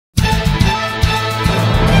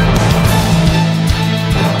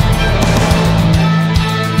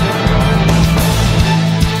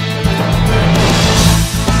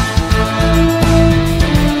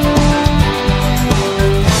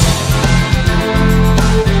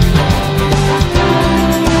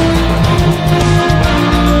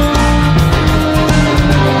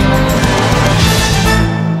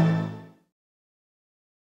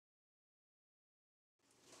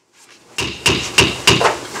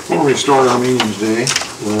Before we start our meeting today,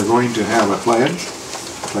 we're going to have a pledge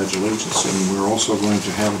allegiance, and we're also going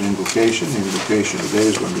to have an invocation. The invocation today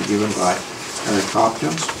is going to be given by Eric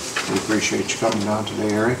Hopkins. We appreciate you coming down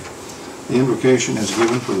today, Eric. The invocation is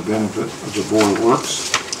given for the benefit of the Board of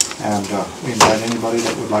Works, and we invite anybody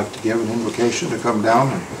that would like to give an invocation to come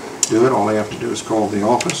down and do it. All they have to do is call the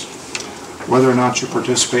office. Whether or not you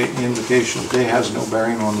participate in the invocation today has no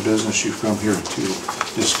bearing on the business you've come here to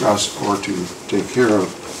discuss or to take care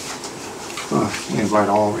of. We invite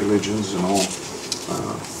all religions and all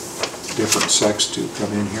different sects to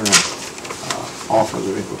come in here and offer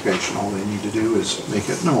their invocation. All they need to do is make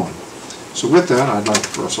it known. So with that, I'd like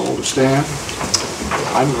for us all to stand.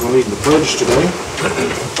 I'm going to lead the pledge today.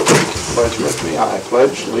 Pledge with me. I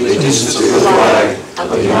pledge allegiance to the flag of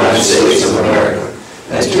the United States of America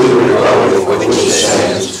and to the republic for which it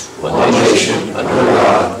stands, one nation, under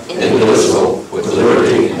God, indivisible, with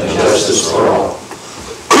liberty and justice for all.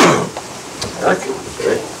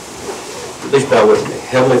 Please bow with me.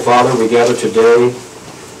 Heavenly Father, we gather today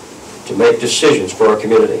to make decisions for our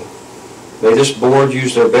community. May this board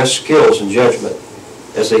use their best skills and judgment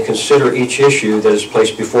as they consider each issue that is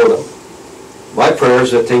placed before them. My prayer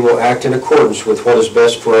is that they will act in accordance with what is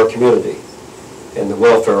best for our community and the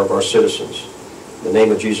welfare of our citizens. In the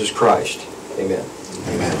name of Jesus Christ, amen.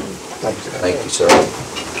 Amen. Thank you. Thank you, sir.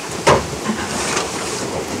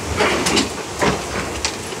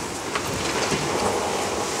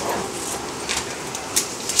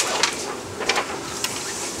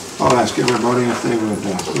 I'll ask everybody if they would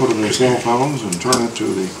go to their cell phones and turn it to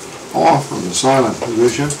the off or the silent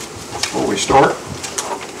position before we start.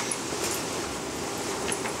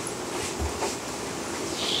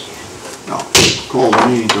 Now, call the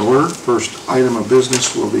meeting to order. First item of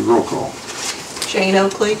business will be roll call. Jane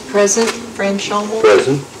Oakley. Present. Fran Schomel.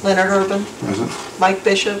 Present. Leonard Urban. Present. Mike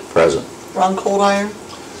Bishop. Present. Ron Coldiron.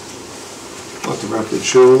 Let the record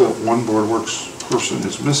show that one Board of Works person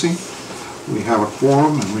is missing. We have a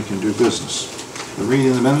quorum and we can do business. The reading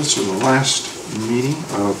of the minutes of the last meeting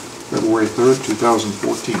of February 3rd,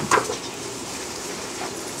 2014.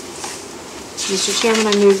 Mr. Chairman,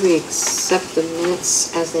 I move we accept the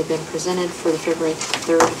minutes as they've been presented for the February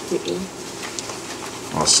 3rd meeting.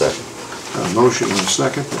 I'll second. A motion and a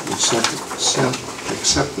second that we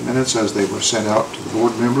accept the minutes as they were sent out to the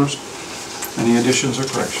board members. Any additions or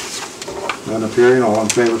corrections? None appearing. All in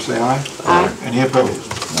favor say aye. Aye. Any opposed?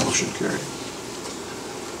 Motion carried.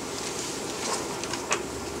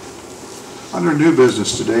 Under new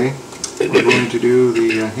business today, we're going to do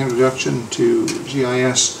the introduction to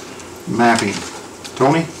GIS mapping.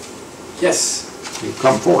 Tony? Yes. You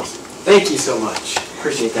come forth. Thank you so much.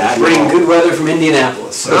 Appreciate that. I bring good weather from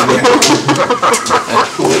Indianapolis. So.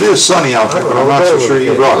 Well, it is sunny out there, but I'm not so sure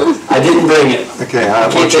you brought it. I didn't bring it. Okay,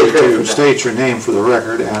 I want you to state your name for the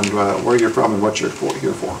record and where you're from and what you're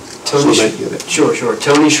here for. Tony, so they get it. Sure.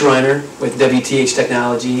 Tony Schreiner with WTH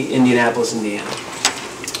Technology, Indianapolis, Indiana.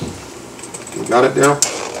 You got it, Daryl?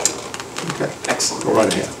 Okay. Excellent. Go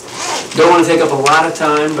right ahead. Don't want to take up a lot of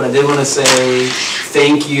time, but I did want to say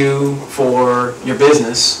thank you for your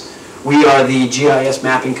business. We are the GIS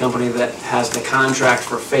mapping company that has the contract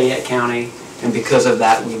for Fayette County, and because of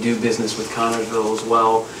that, we do business with Connersville as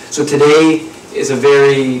well. So today is a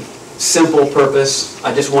very simple purpose.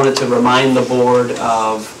 I just wanted to remind the board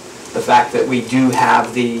of the fact that we do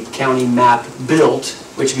have the county map built,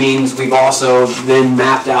 which means we've also then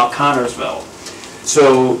mapped out Connersville.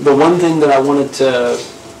 So the one thing that I wanted to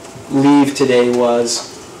leave today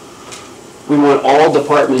was we want all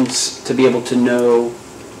departments to be able to know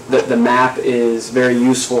that the map is very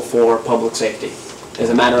useful for public safety.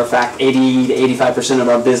 As a matter of fact, 80 to 85% of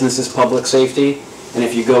our business is public safety, and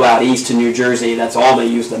if you go out east to New Jersey, that's all they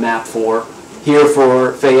use the map for. Here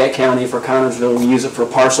for Fayette County, for Connersville, we use it for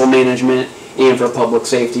parcel management and for public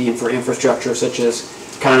safety and for infrastructure such as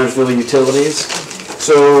Connersville utilities.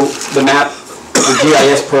 So the map for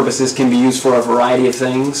GIS purposes can be used for a variety of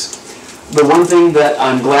things. The one thing that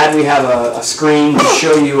I'm glad we have a screen to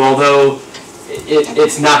show you, although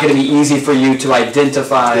it's not going to be easy for you to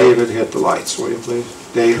identify. David, hit the lights, will you please?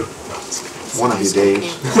 Dave? One of you Daves.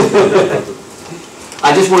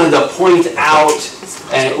 I just wanted to point out,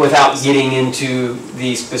 without getting into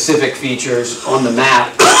the specific features on the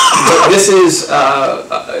map, but this is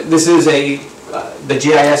the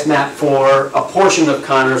GIS map for a portion of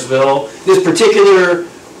Connersville. This particular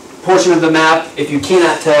portion of the map, if you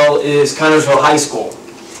cannot tell, is Connersville High School.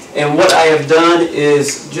 And what I have done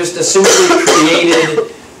is just essentially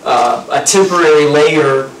created a temporary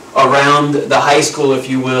layer around the high school, if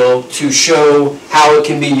you will, to show how it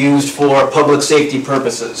can be used for public safety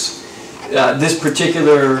purposes. This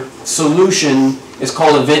particular solution is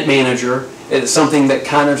called Event Manager. It's something that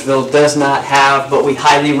Connersville does not have, but we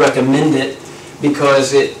highly recommend it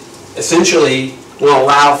because it essentially will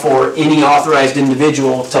allow for any authorized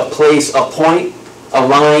individual to place a point, a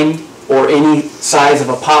line, or any size of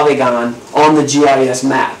a polygon on the GIS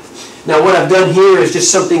map. Now what I've done here is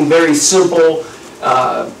just something very simple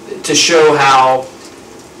to show how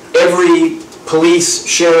every police,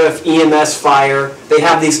 sheriff, EMS, fire, they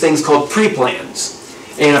have these things called pre-plans.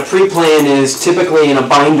 And a pre-plan is typically in a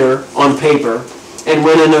binder on paper. And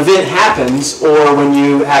when an event happens, or when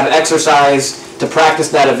you have exercise to practice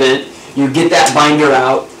that event, you get that binder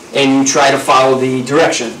out and you try to follow the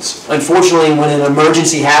directions. Unfortunately, when an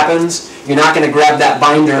emergency happens, you're not going to grab that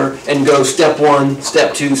binder and go step 1,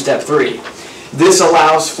 step 2, step 3. This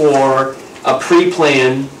allows for a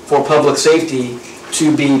pre-plan for public safety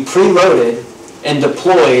to be preloaded and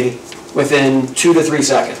deployed within 2 to 3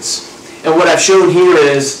 seconds. And what I've shown here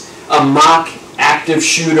is a mock active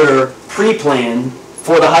shooter pre-plan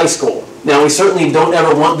for the high school. Now, we certainly don't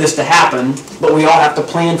ever want this to happen, but we all have to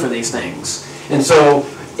plan for these things. And so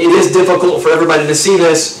it is difficult for everybody to see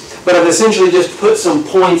this, but I've essentially just put some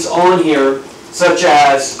points on here, such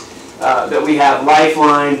as that we have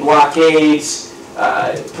lifeline, blockades,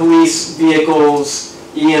 police vehicles,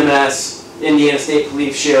 EMS, Indiana State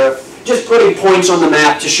Police, Sheriff, just putting points on the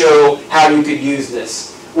map to show how you could use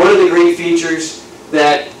this. One of the great features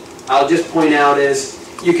that I'll just point out is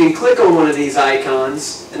you can click on one of these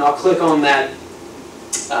icons, and I'll click on that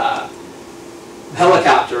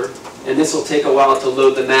helicopter, and this will take a while to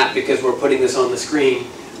load the map because we're putting this on the screen.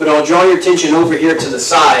 But I'll draw your attention over here to the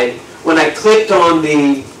side. When I clicked on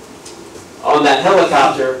that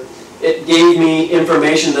helicopter, it gave me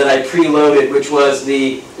information that I preloaded, which was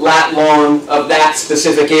the lat long of that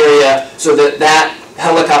specific area, so that that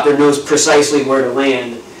helicopter knows precisely where to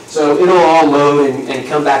land. So it'll all load and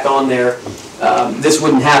come back on there. This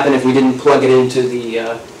wouldn't happen if we didn't plug it into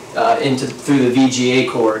the through the VGA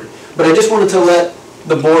cord. But I just wanted to let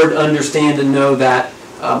the board understand and know that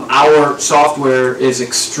our software is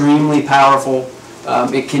extremely powerful.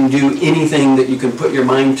 It can do anything that you can put your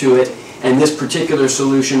mind to it. And this particular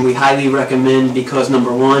solution we highly recommend because,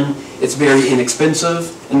 number one, it's very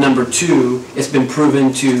inexpensive, and number two, it's been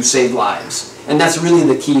proven to save lives. And that's really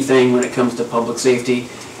the key thing when it comes to public safety.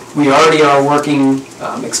 We already are working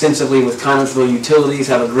extensively with Connersville Utilities,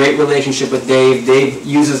 have a great relationship with Dave. Dave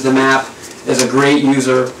uses the map as a great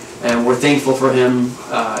user, and we're thankful for him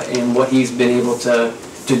and what he's been able to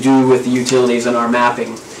do with the utilities and our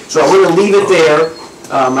mapping. So I want to leave it there.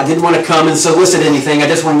 I didn't want to come and solicit anything. I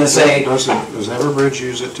just wanted to say... Does Everbridge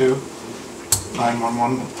use it too?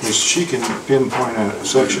 911? Because she can pinpoint a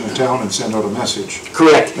section of town and send out a message.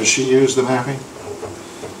 Correct. Does she use the mapping?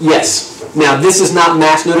 Yes. Now, this is not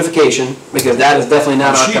mass notification, because that is definitely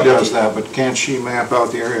not our She cup of does tea. that, but can't she map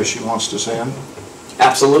out the area she wants to send?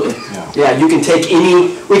 Absolutely. Yeah. Yeah, you can take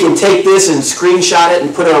we can take this and screenshot it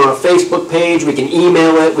and put it on our Facebook page. We can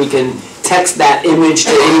email it. We can text that image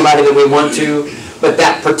to anybody that we want to. But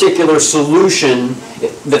that particular solution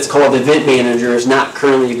that's called Event Manager is not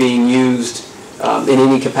currently being used in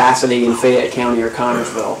any capacity in Fayette County or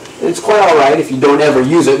Connersville. And it's quite all right if you don't ever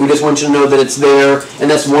use it. We just want you to know that it's there, and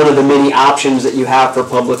that's one of the many options that you have for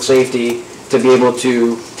public safety to be able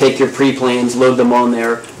to take your pre-plans, load them on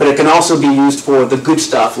there. But it can also be used for the good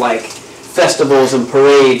stuff like festivals and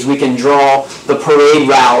parades. We can draw the parade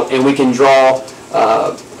route, and we can draw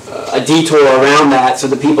a detour around that so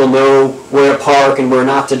that people know where to park and where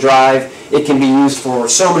not to drive. It can be used for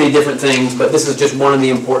so many different things, but this is just one of the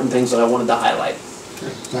important things that I wanted to highlight. Okay.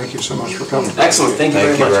 Thank you so much for coming. Excellent, thank you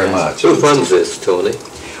very much. Thank you very guys. much. Who funds this, Tony?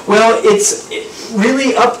 Well, it's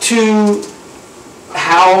really up to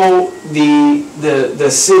how the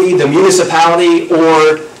city, the municipality,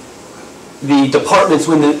 or the departments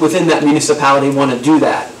within that municipality want to do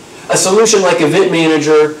that. A solution like Event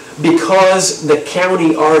Manager, because the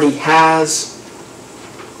county already has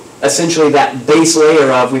essentially that base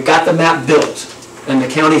layer of, we've got the map built, and the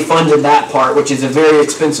county funded that part, which is a very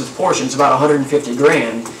expensive portion. It's about 150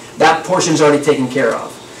 grand. That portion's already taken care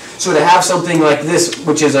of. So to have something like this,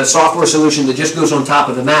 which is a software solution that just goes on top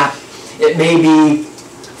of the map, it may be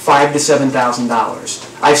 $5,000 to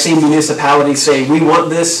 $7,000. I've seen municipalities say, we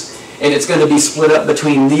want this, and it's going to be split up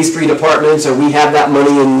between these three departments, or we have that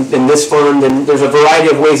money in this fund, and there's a variety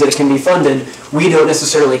of ways that it can be funded. We don't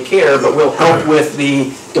necessarily care, but we'll help with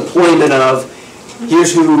the deployment of,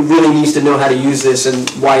 here's who really needs to know how to use this and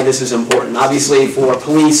why this is important. Obviously, for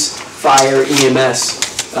police, fire, EMS,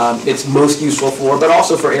 it's most useful for, but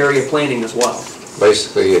also for area planning as well.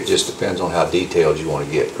 Basically, it just depends on how detailed you want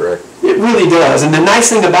to get, correct? It really does, and the nice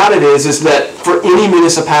thing about it is that for any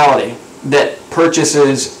municipality that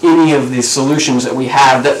purchases any of the solutions that we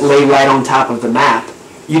have that lay right on top of the map,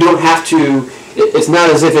 you don't have to, it's not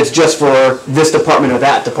as if it's just for this department or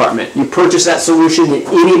that department. You purchase that solution and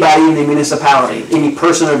anybody in the municipality, any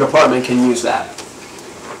person or department can use that.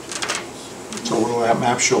 So will that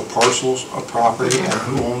map show parcels of property and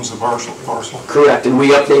who owns the parcel? Correct, and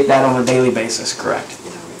we update that on a daily basis, correct.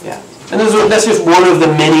 Yeah. And that's just one of the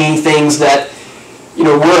many things that, you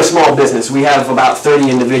know, we're a small business. We have about 30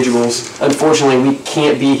 individuals. Unfortunately, we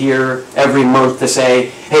can't be here every month to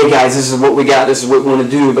say, hey guys, this is what we got, this is what we want to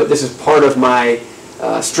do, but this is part of my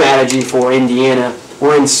strategy for Indiana.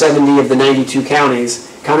 We're in 70 of the 92 counties.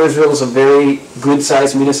 Connersville is a very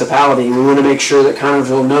good-sized municipality, and we want to make sure that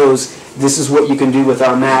Connersville knows this is what you can do with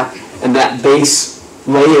our map, and that base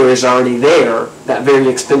layer is already there, that very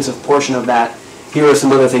expensive portion of that. Here are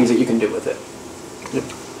some other things that you can do with it.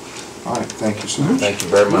 All right, thank you so much. Thank you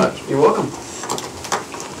very much. You're welcome.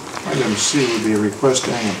 Item C would be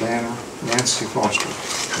requesting a banner, Nancy Foster.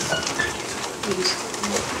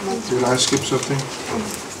 Did I skip something?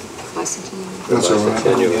 Bicentennial. That's all right, I'll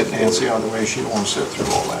Bicentennial. get Nancy out of the way, she won't sit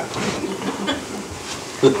through all that.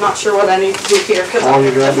 I'm not sure what I need to do here, because All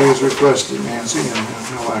you gotta do is request it, Nancy, and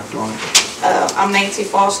he'll act on it. I'm Nancy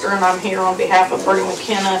Foster, and I'm here on behalf of Bertie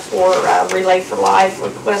McKenna for Relay for Life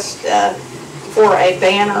request for a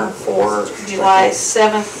banner for July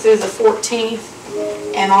 7th through the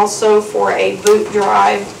 14th, and also for a boot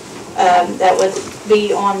drive that would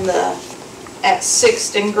be on at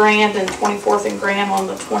 6th and Grand and 24th and Grand on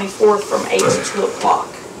the 24th from 8 to 2 o'clock.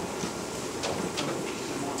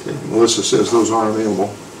 Okay, Melissa says those aren't available.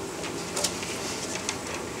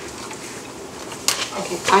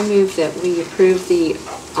 Okay, I move that we approve the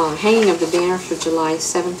hanging of the banner for July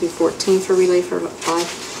 7th through 14th for Relay for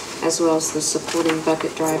Life, as well as the supporting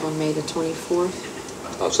bucket drive on May the 24th.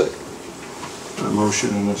 I'll second. A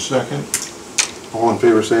motion and a second. All in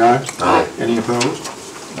favor say aye. Aye. Any opposed?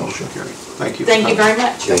 Motion carried. Thank you. Thank you very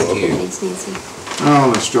much. Thank you. Thanks, Nancy. Now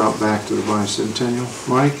let's drop back to the bicentennial.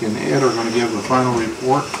 Mike and Ed are going to give the final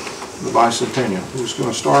report of the bicentennial. Who's going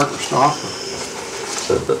to start or stop?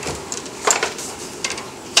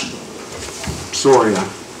 Sorry,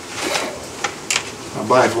 my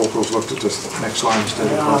bifocals looked at this next slide instead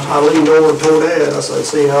of... I leaned over and told Ed, I said,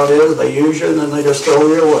 see how it is, they use you and then they just throw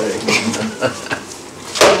you away.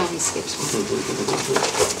 Oh, he skips one.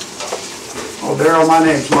 Oh, Darryl, my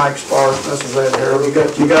name's Mike Sparks, this is Ed Harold, you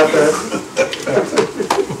got that?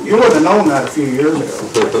 You wouldn't have known that a few years ago.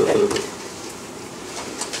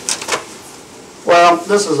 Well,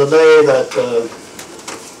 this is a day that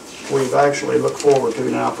we've actually looked forward to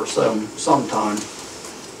now for some time.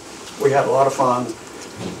 We had a lot of fun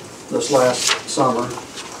this last summer,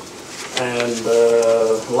 and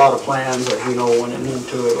a lot of plans, as you know, went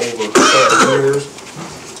into it over several years.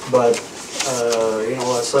 But you know,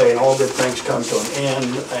 let's say, all good things come to an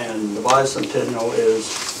end, and the bicentennial is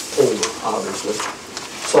over, obviously.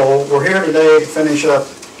 So we're here today to finish up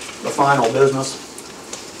the final business,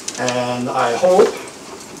 and I hope,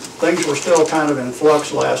 things were still kind of in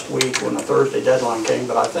flux last week when the Thursday deadline came,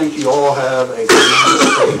 but I think you all have a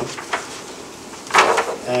financial statement.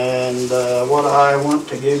 And what I want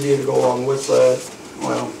to give you to go along with that,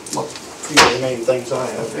 well, a few of the main things I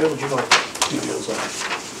have. Ed, would you like to use that?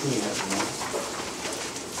 You have one.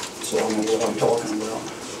 So I know what I'm talking about.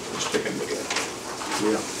 Stick them together.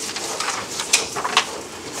 Yeah.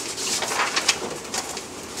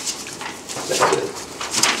 That's it.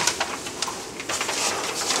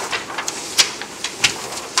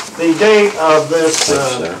 The date of this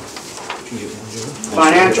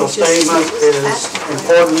financial statement is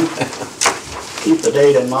important. Keep the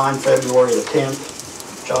date in mind, February the 10th,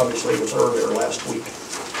 which obviously was earlier last week.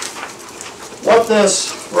 What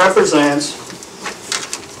this represents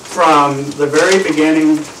from the very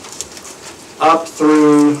beginning up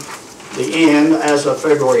through the end as of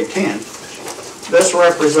February 10th, this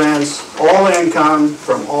represents all income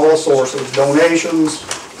from all sources, donations,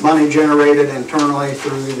 money generated internally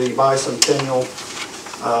through the bicentennial.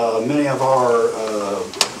 Many of our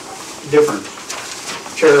different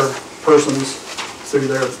chairpersons, through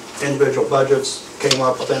their individual budgets, came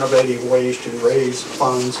up with innovative ways to raise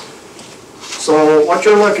funds. So what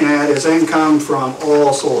you're looking at is income from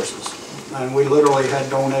all sources. And we literally had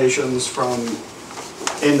donations from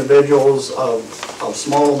individuals of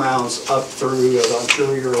small amounts up through, as I'm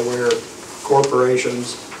sure you're aware,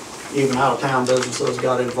 corporations, even out-of-town businesses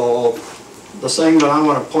got involved. The thing that I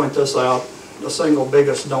want to point this out, the single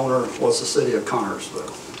biggest donor was the city of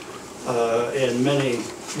Connersville. In many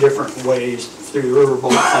different ways, through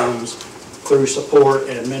riverboat funds, through support,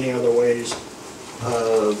 and many other ways.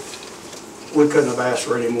 We couldn't have asked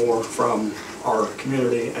for any more from our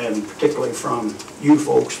community, and particularly from you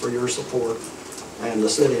folks for your support and the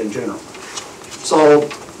city in general. So,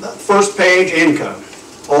 that first page, income,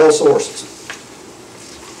 all sources.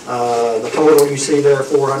 The total you see there,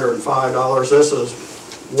 $405. This is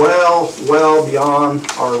well beyond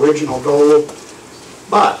our original goal.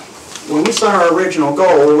 But when we set our original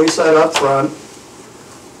goal, we said up front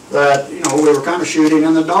that, we were kind of shooting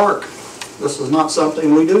in the dark. This is not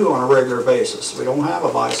something we do on a regular basis. We don't have a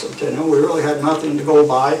bicentennial. We really had nothing to go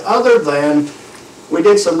by other than we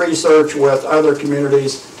did some research with other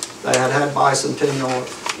communities that had bicentennial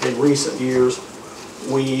in recent years.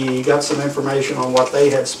 We got some information on what they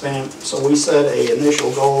had spent, so we set an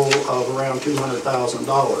initial goal of around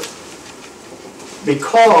 $200,000.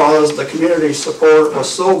 Because the community support was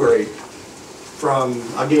so great, from,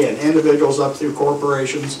 again, individuals up through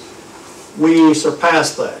corporations, we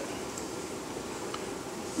surpassed that.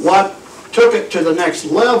 What took it to the next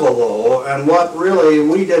level, though, and what really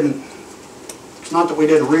we didn't, it's not that we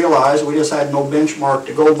didn't realize, we just had no benchmark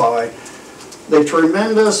to go by, the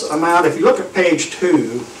tremendous amount, if you look at page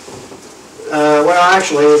 2, well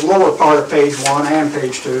actually it's lower part of page 1 and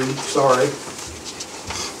page 2, sorry,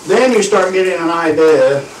 then you start getting an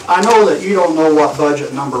idea. I know that you don't know what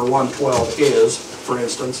budget number 112 is, for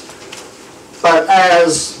instance, but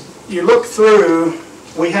as you look through,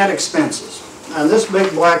 we had expenses. And this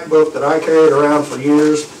big black book that I carried around for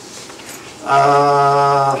years,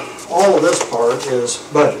 all of this part is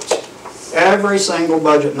budgets. Every single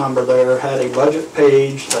budget number there had a budget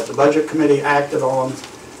page that the budget committee acted on.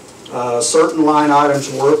 Certain line items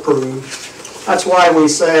were approved. That's why we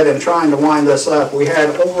said, in trying to wind this up, we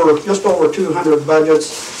had just over 200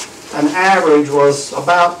 budgets. An average was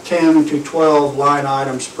about 10 to 12 line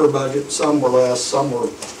items per budget. Some were less, some were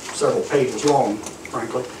several pages long,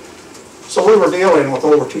 frankly. So we were dealing with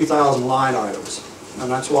over 2,000 line items. And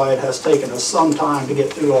that's why it has taken us some time to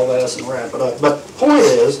get through all this and wrap it up. But the point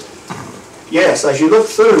is, yes, as you look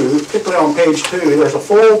through, particularly on page 2, there's a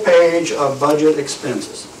full page of budget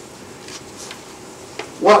expenses.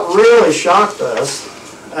 What really shocked us,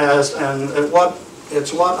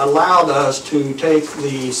 it's what allowed us to take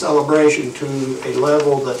the celebration to a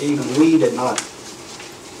level that even we did not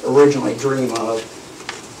originally dream of.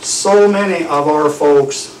 So many of our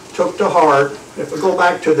folks took to heart, if we go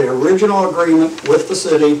back to the original agreement with the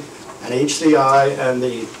city and HCI and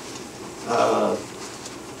the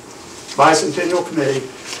Bicentennial Committee,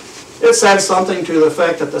 it said something to the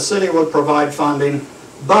effect that the city would provide funding,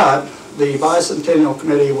 but the Bicentennial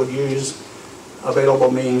Committee would use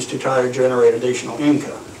available means to try to generate additional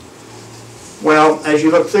income. Well, as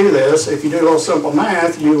you look through this, if you do a little simple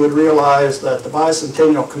math, you would realize that the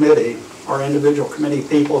Bicentennial Committee, our individual committee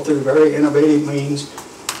people, through very innovative means,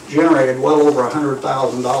 generated well over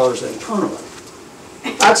 $100,000 internally.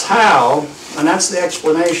 That's how, and that's the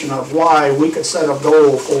explanation of why we could set a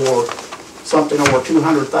goal for something over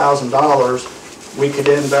 $200,000. We could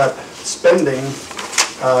end up spending,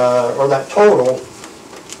 or that total,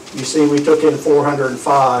 you see we took in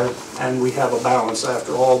 405 and we have a balance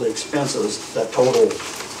after all the expenses that total,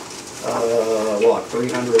 what,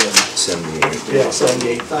 378? Yeah,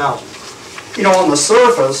 78,000. You know, on the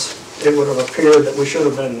surface, it would have appeared that we should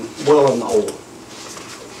have been well in the hole.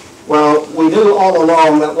 Well, we knew all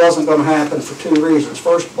along that wasn't going to happen for 2 reasons.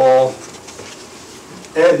 First of all,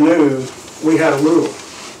 Ed knew we had a rule.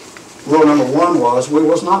 Rule number 1 was we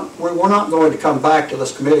were not going to come back to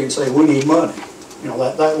this committee and say we need money. You know,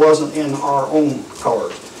 that wasn't in our own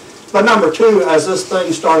cards. But number 2, as this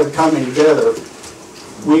thing started coming together,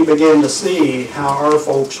 we began to see how our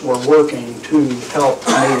folks were working to help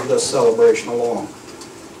move this celebration along.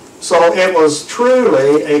 So it was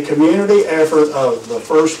truly a community effort of the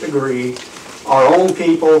first degree. Our own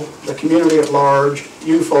people, the community at large,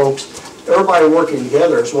 you folks, everybody working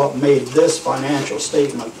together is what made this financial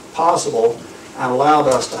statement possible and allowed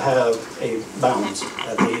us to have a balance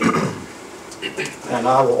at the end. And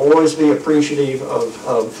I will always be appreciative of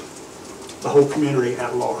the whole community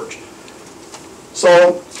at large.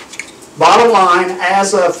 So, bottom line,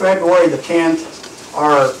 as of February the 10th,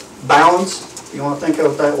 our balance, if you want to think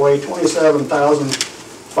of it that way,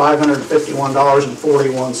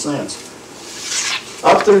 $27,551.41.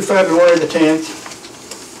 Up through February the 10th,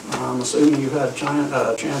 I'm assuming you've had a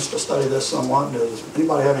chance to study this somewhat. Does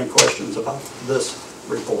anybody have any questions about this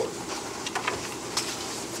report?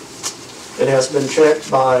 It has been checked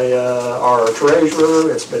by our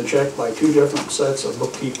treasurer. It's been checked by 2 different sets of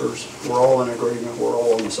bookkeepers. We're all in agreement. We're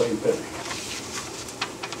all on the same page,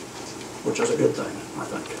 which is a good thing, I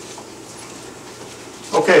think.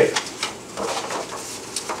 Okay.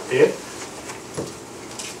 Ed?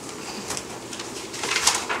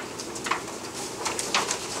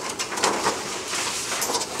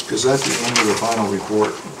 Is that the end of the final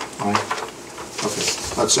report, Mike? Okay,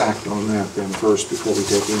 let's act on that then first before we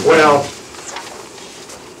take any. Well,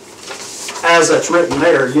 as it's written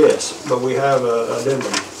there, yes, but we have a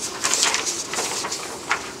addendum.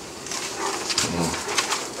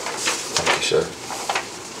 Thank you, sir.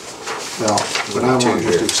 Well, but I want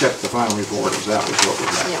to just accept the final report, is that what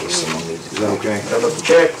was that? Yeah, we- Is that okay? But the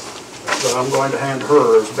check that I'm going to hand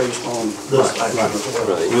her is based on this Right, action right. as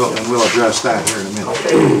well. And we'll address that here in a minute.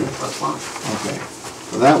 Okay, that's fine. Okay,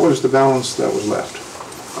 so that was the balance that was left.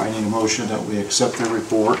 I need a motion that we accept the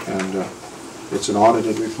report, and it's an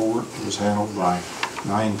audited report. It was handled by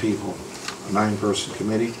 9 people, a 9-person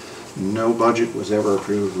committee. No budget was ever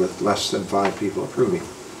approved with less than 5 people approving.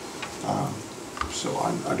 So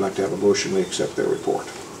I'd like to have a motion, we accept their report.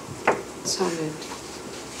 So moved.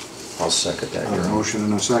 I'll second that, A Your Honor. motion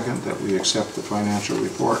and a second that we accept the financial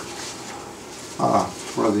report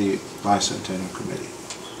for the Bicentennial Committee.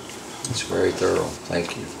 It's very thorough.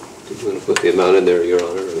 Thank you. Did you want to put the amount in there, Your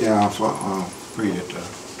Honor? or- Yeah, I'll read it,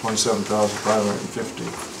 27,550.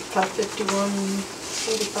 551,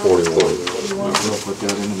 41. We'll put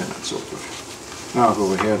that in a minute, so now I'll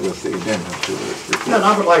go ahead with the addendum to the report. And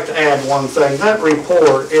I would like to add one thing. That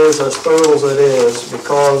report is as thorough as it is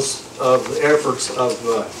because of the efforts of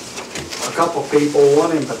a couple people,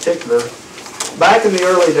 one in particular. Back in the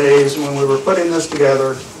early days, when we were putting this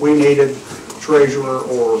together, we needed treasurer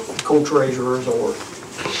or co-treasurers or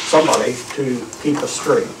somebody to keep us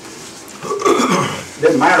straight.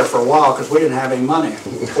 Didn't matter for a while because we didn't have any money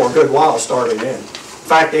for a good while starting in. In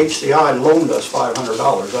fact, HCI loaned us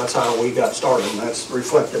 $500. That's how we got started, and that's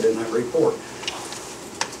reflected in that report.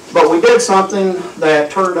 But we did something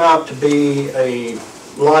that turned out to be a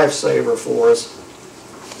lifesaver for us.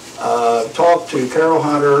 Talked to Carol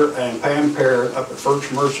Hunter and Pam Parrott up at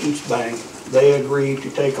First Merchants Bank. They agreed to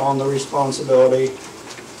take on the responsibility.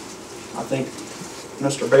 I think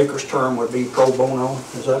Mr. Baker's term would be pro bono.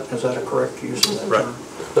 Is that a correct use of that term?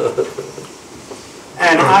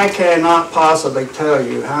 And I cannot possibly tell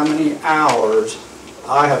you how many hours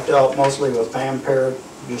I have dealt mostly with Pam Parrott,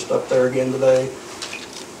 just up there again today.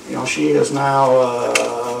 You know, she is now,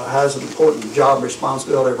 has an important job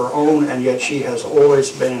responsibility of her own, and yet she has always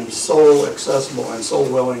been so accessible and so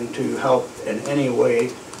willing to help in any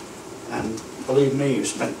way. And believe me, you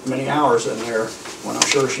spent many hours in there when I'm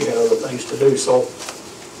sure she had other things to do. So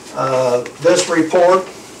this report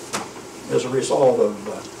is a result of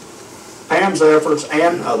Pam's efforts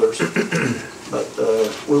and others, but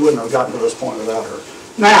we wouldn't have gotten to this point without her.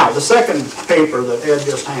 Now, the second paper that Ed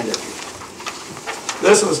just handed you.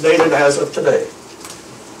 This was dated as of today.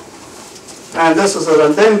 And this is an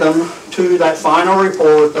addendum to that final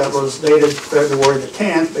report that was dated February the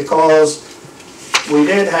 10th because we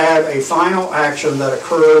did have a final action that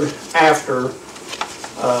occurred after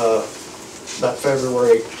that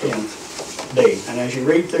February 10th date. And as you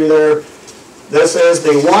read through there, this is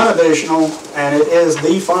the one additional, and it is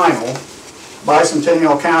the final,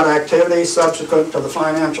 bicentennial account activity subsequent to the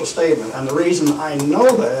financial statement. And the reason I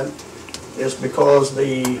know that is because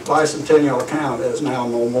the bicentennial account is now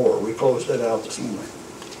no more. We closed it out this morning,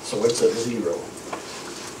 so it's at 0.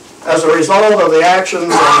 As a result of the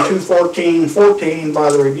actions on 2/14/14 by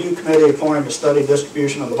the review committee appointed to study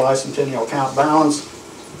distribution of the bicentennial account balance,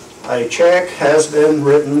 a check has been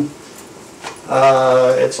written.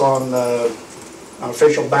 It's on an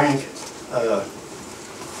official bank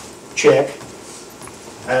check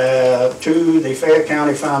to the Fayette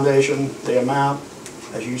County Foundation. The amount,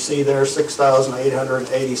 as you see there,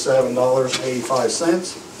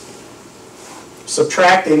 $6,887.85.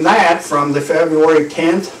 Subtracting that from the February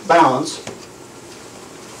 10th balance,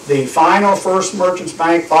 the final First Merchants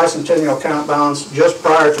Bank bicentennial account balance just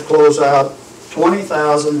prior to closeout,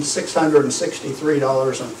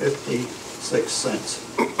 $20,663.56.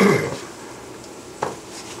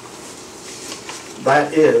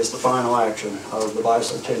 That is the final action of the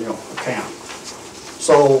bicentennial account.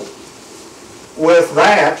 So with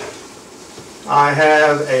that, I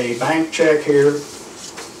have a bank check here.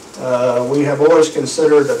 We have always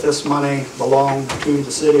considered that this money belonged to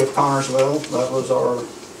the city of Connersville. That was our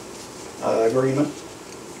agreement.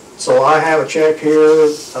 So I have a check here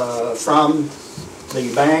from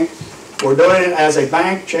the bank. We're doing it as a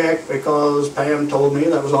bank check because Pam told me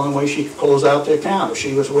that was the only way she could close out the account. If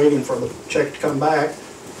she was waiting for the check to come back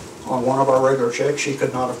on one of our regular checks, she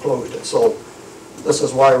could not have closed it. So this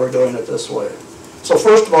is why we're doing it this way. So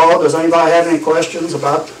first of all, does anybody have any questions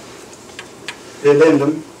about the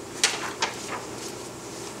addendum?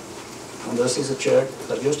 And this is a check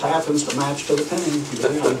that just happens to match to the penny,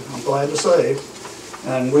 I'm glad to say.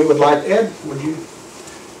 And we would like, Ed, would you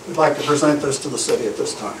we'd like to present this to the city at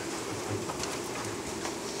this time.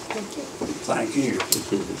 Thank you.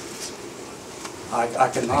 I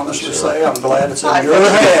can honestly say I'm glad it's in your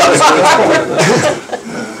hands.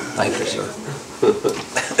 Thank you, sir.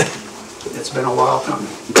 It's been a while coming.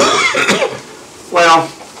 Well,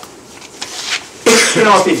 you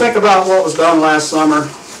know, if you think about what was done last summer,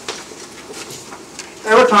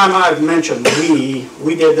 every time I've mentioned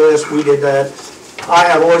we did this, we did that, I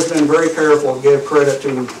have always been very careful to give credit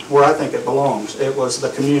to where I think it belongs. It was the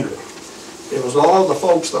community. It was all the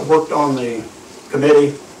folks that worked on the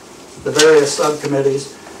committee, the various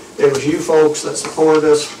subcommittees. It was you folks that supported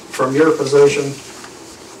us from your position.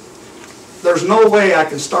 There's no way I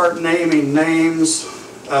can start naming names.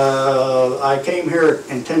 I came here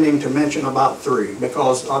intending to mention about 3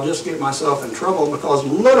 because I'll just get myself in trouble because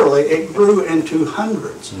literally it grew into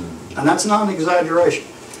hundreds. And that's not an exaggeration.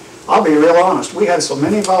 I'll be real honest, we had so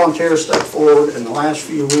many volunteers step forward in the last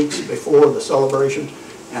few weeks before the celebration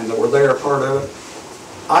and that were there part of it.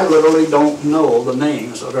 I literally don't know the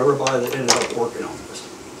names of everybody that ended up working on this.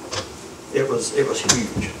 It was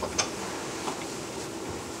huge.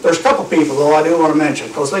 There's a couple people, though, I do want to mention,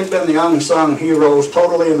 because they've been the unsung heroes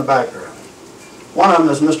totally in the background. One of them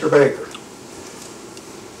is Mr. Baker.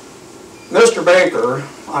 Mr. Baker,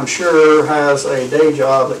 I'm sure, has a day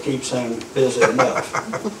job that keeps him busy enough.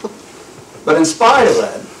 But in spite of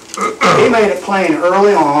that, he made it plain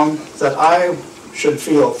early on that I should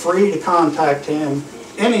feel free to contact him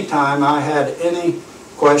anytime I had any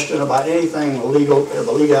question about anything illegal,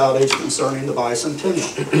 the legalities concerning the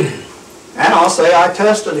bicentennial. And I'll say I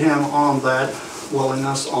tested him on that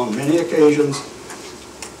willingness on many occasions,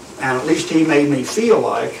 and at least he made me feel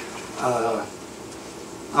like I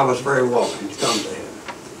was very welcome to come to him.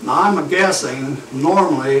 Now I'm guessing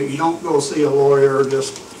normally you don't go see a lawyer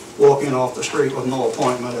just walk in off the street with no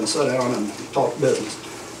appointment and sit down and talk business.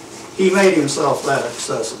 He made himself that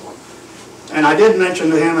accessible. And I did mention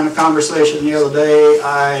to him in a conversation the other day,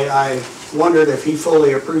 I wondered if he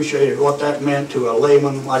fully appreciated what that meant to a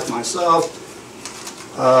layman like myself,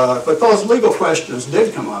 because legal questions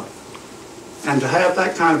did come up, and to have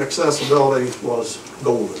that kind of accessibility was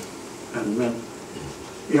golden, and meant,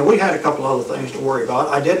 you know, we had a couple other things to worry about.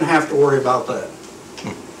 I didn't have to worry about that.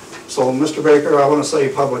 So, Mr. Baker, I want to say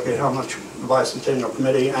publicly how much the Bicentennial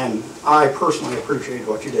Committee and I personally appreciate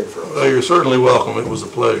what you did for us. Well, you're certainly welcome. It was a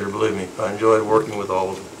pleasure, believe me. I enjoyed working with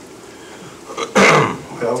all of you.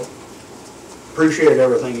 Well, appreciate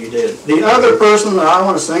everything you did. The other person that I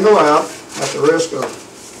want to single out, at the risk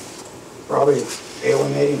of probably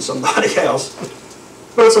alienating somebody else,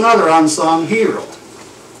 but it's another unsung hero.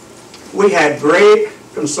 We had great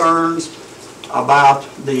concerns about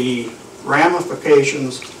the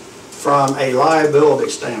ramifications from a liability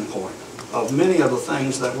standpoint of many of the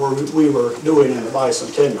things that we were doing in the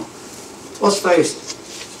Bicentennial. Let's face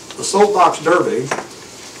it, the Soapbox Derby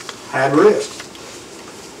had risk.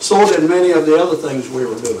 So did many of the other things we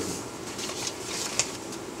were doing.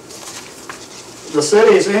 The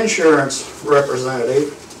city's insurance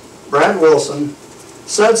representative, Brad Wilson,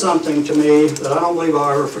 said something to me that I don't believe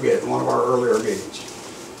I'll ever forget in one of our earlier meetings.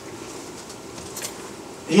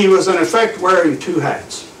 He was in effect wearing 2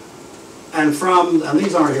 hats. And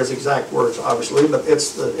these aren't his exact words obviously, but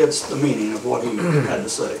it's the meaning of what he had to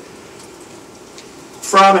say.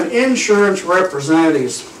 From an insurance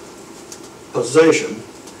representative's position,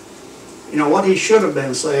 you know, what he should have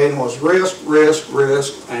been saying was risk, risk,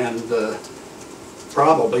 risk, and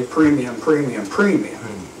probably premium, premium, premium.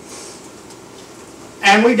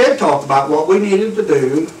 And we did talk about what we needed to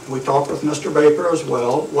do. We talked with Mr. Baker as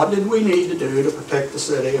well. What did we need to do to protect the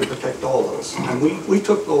city and protect all of us? And we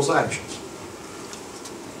took those actions.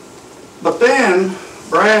 But then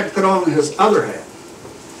Brad put on his other hat,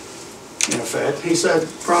 in effect. He said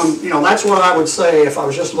that's what I would say if I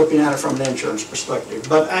was just looking at it from an insurance perspective.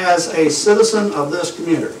 But as a citizen of this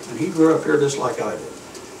community, and he grew up here just like I did,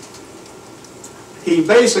 he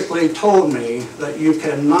basically told me that you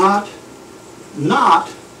cannot not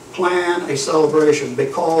plan a celebration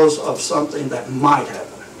because of something that might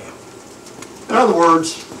happen. In other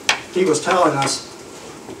words, he was telling us,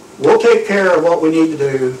 we'll take care of what we need to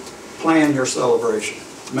do, plan your celebration,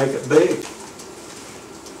 make it big.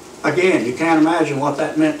 Again, you can't imagine what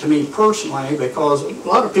that meant to me personally, because a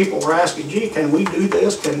lot of people were asking, gee, can we do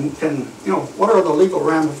this? What are the legal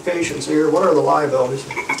ramifications here? What are the liabilities?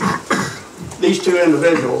 These 2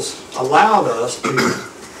 individuals allowed us to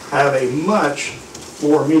have a much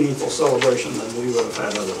more meaningful celebration than we would have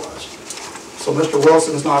had otherwise. So Mr.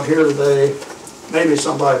 Wilson's not here today. Maybe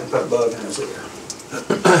somebody can put a bug in his ear.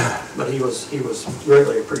 But he was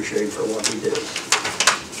greatly appreciated for what he did.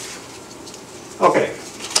 Okay,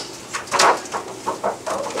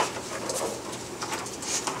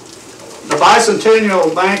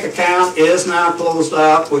 Bicentennial bank account is now closed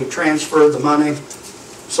out. We've transferred the money.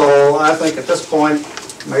 So I think at this point,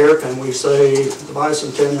 Mayor, can we say the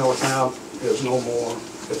Bicentennial account is no more?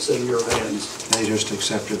 It's in your hands. They just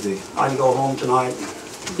accepted I can go home tonight,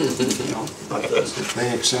 like this.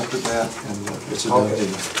 they accepted that, and it's a done Okay.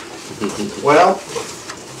 deal. Well,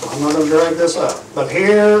 I'm not gonna drag this out, but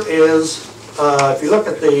here is, if you look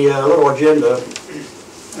at the little agenda,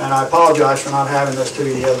 and I apologize for not having this to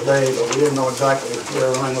you the other day, but we didn't know exactly where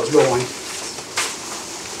everything was going.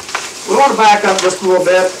 We want to back up just a little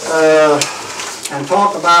bit and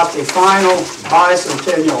talk about the final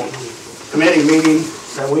bicentennial committee meeting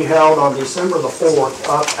that we held on December the 4th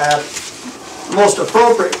up at the most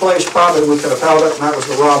appropriate place probably we could have held it, and that was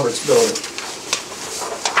the Roberts Building.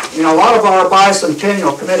 You know, a lot of our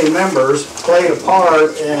bicentennial committee members played a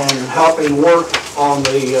part in helping work on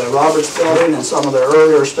the Roberts Building and some of the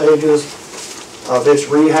earlier stages of its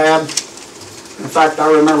rehab. In fact,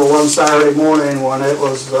 I remember one Saturday morning when it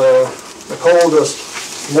was the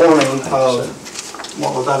coldest morning of,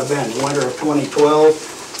 what would that have been, winter of 2012.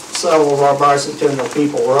 Several of our bicentennial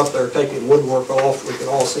people were up there taking woodwork off. We could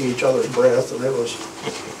all see each other's breath, and it was,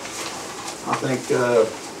 I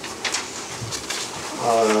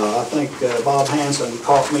think Bob Hansen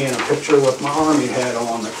caught me in a picture with my Army hat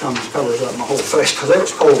on that covers up my whole face because it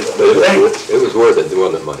was cold. But it was worth it,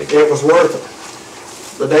 wasn't it, Mike? It was worth it.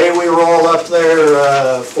 The day we were all up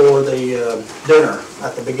there for the dinner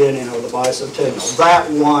at the beginning of the bicentennial, that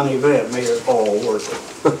one event made it all worth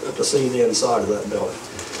it to see the inside of that building.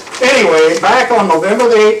 Anyway, back on November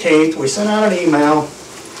the 18th, we sent out an email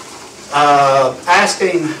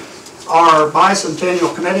asking our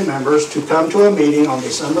bicentennial committee members to come to a meeting on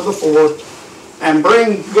December the 4th and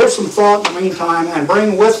give some thought in the meantime and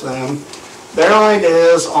bring with them their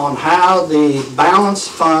ideas on how the balance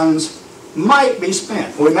funds might be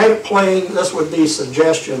spent. We made it plain this would be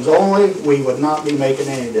suggestions only. We would not be making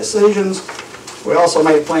any decisions. We also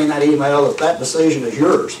made it plain in that email that that decision is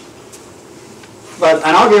yours.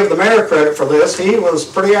 And I'll give the mayor credit for this. He was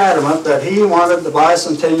pretty adamant that he wanted the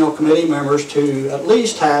bicentennial committee members to at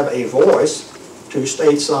least have a voice to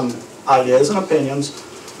state some ideas and opinions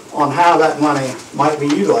on how that money might be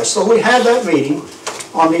utilized. So we had that meeting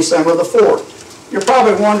on December the 4th. You're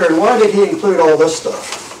probably wondering, why did he include all this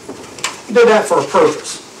stuff? He did that for a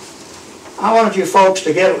purpose. I wanted you folks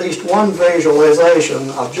to get at least one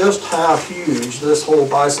visualization of just how huge this whole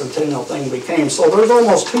bicentennial thing became. So there's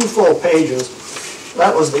almost 2 full pages.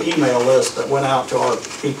 That was the email list that went out to our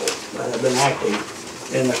people that had been acting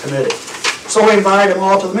in the committee. So we invited them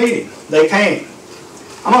all to the meeting. They came.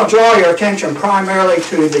 I'm going to draw your attention primarily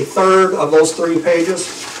to the third of those 3 pages.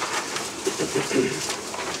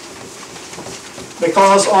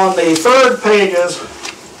 Because on the third pages,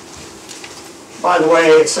 by the way,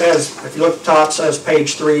 it says, if you look at the top, it says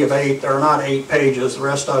page 3 of 8. There are not 8 pages. The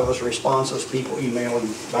rest of us responses, people emailing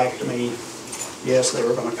back to me. Yes, they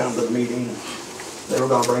were going to come to the meeting. They were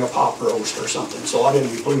going to bring a pop roast or something, so I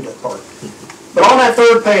didn't include that part. But on that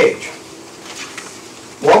third page,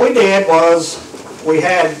 what we did was we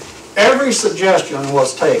had every suggestion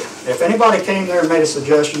was taken. If anybody came there and made a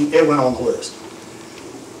suggestion, it went on the list.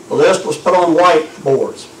 The list was put on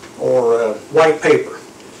whiteboards or white paper.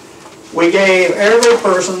 We gave every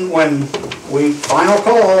person, when we final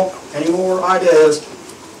call, any more ideas,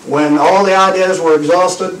 when all the ideas were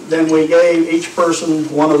exhausted, then we gave each person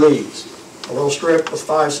one of these. A little strip with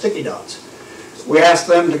 5 sticky dots. We asked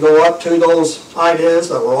them to go up to those ideas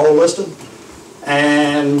that were all listed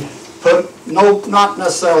and put, not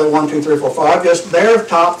necessarily 1, 2, 3, 4, 5, just their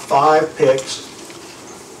top 5 picks,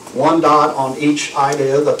 1 dot on each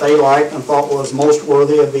idea that they liked and thought was most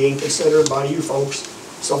worthy of being considered by you folks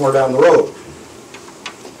somewhere down the road.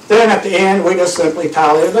 Then at the end, we just simply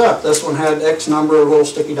tallied it up. This one had X number of little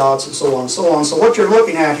sticky dots and so on and so on. So what you're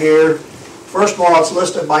looking at here, first of all, it's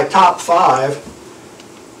listed by top 5.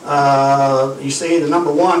 You see the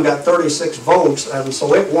number 1 got 36 votes, and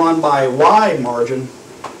so it won by a wide margin.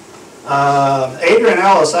 Adrian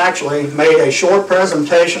Ellis actually made a short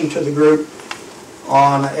presentation to the group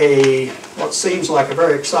on what seems like a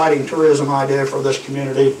very exciting tourism idea for this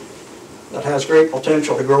community that has great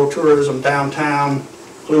potential to grow tourism downtown,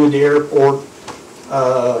 include the airport,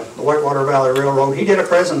 the Whitewater Valley Railroad. He did a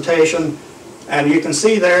presentation, and you can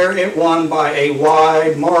see there it won by a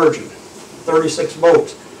wide margin, 36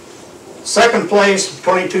 votes. Second place,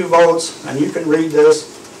 22 votes, and you can read this,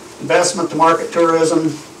 investment to market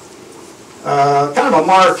tourism, kind of a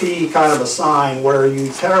marquee kind of a sign where you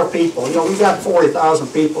tell people, you know, we've got 40,000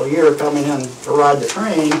 people a year coming in to ride the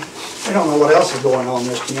train. They don't know what else is going on in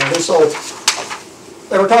this community. So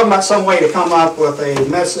they were talking about some way to come up with a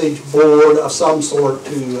message board of some sort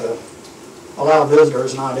to allow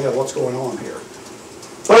visitors an idea of what's going on here.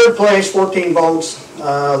 Third place, 14 votes,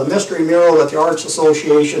 the mystery mural that the Arts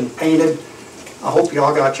Association painted. I hope you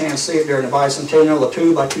all got a chance to see it during the bicentennial, the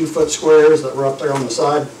 2 by 2 foot squares that were up there on the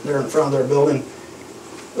side, there in front of their building.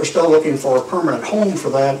 They're still looking for a permanent home for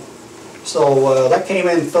that. So that came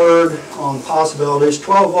in third on possibilities,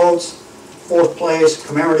 12 votes. Fourth place,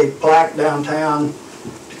 commemorative plaque downtown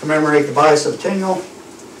to commemorate the bicentennial.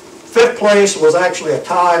 Fifth place was actually a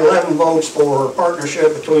tie, 11 votes for a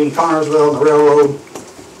partnership between Connersville and the railroad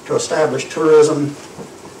to establish tourism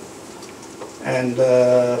and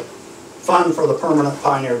fund for the permanent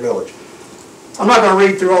Pioneer Village. I'm not going to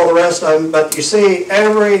read through all the rest of them, but you see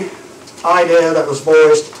every idea that was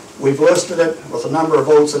voiced, we've listed it with the number of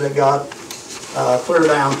votes that it got, clear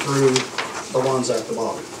down through the ones at the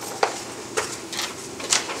bottom.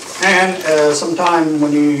 And sometime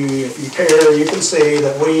when if you care, you can see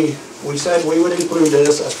that we said we would include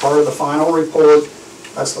this as part of the final report.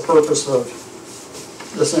 That's the purpose of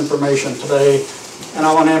this information today. And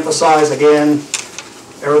I want to emphasize again,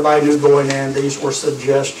 everybody knew going in, these were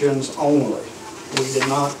suggestions only. We did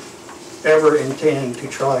not ever intend to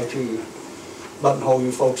try to buttonhole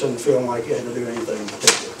you folks into feeling like you had to do anything in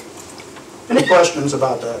particular. Any questions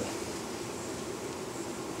about that?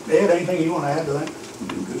 Ed, anything you want to add to that?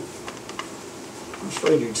 Do good. I was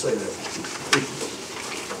afraid you'd say that.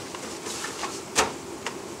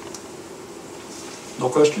 No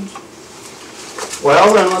questions?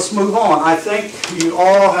 Well, then let's move on. I think you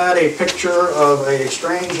all had a picture of a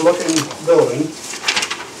strange-looking building.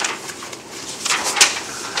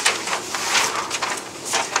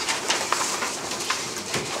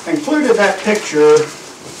 Included that picture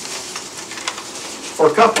for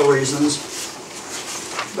a couple of reasons,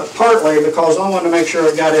 but partly because I wanted to make sure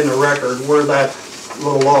it got in the record where that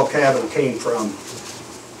little log cabin came from.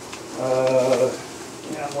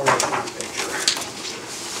 Yeah, where's my picture?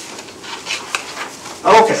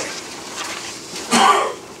 Okay.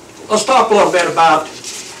 Let's talk a little bit about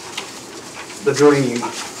the dream.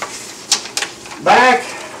 Back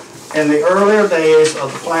in the earlier days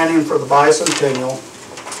of the planning for the bicentennial,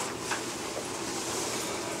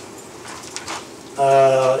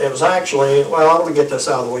 it was actually, well, I want to get this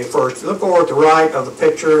out of the way first. If you look over at the right of the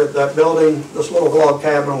picture, that building, this little log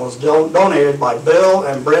cabin was donated by Bill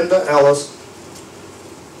and Brenda Ellis,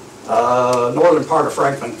 northern part of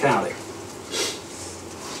Franklin County.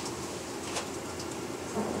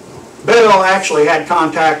 Bill actually had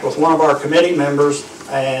contact with one of our committee members,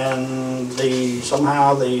 and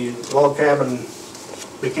somehow the log cabin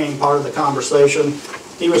became part of the conversation.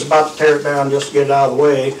 He was about to tear it down just to get it out of the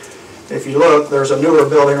way. If you look, there's a newer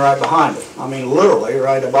building right behind it. I mean, literally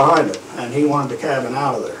right behind it. And he wanted the cabin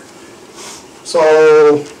out of there.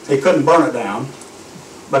 So he couldn't burn it down,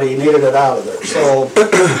 but he needed it out of there. So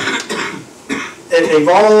it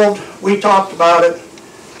evolved. We talked about it.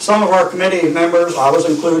 Some of our committee members, I was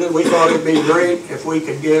included, we thought it'd be great if we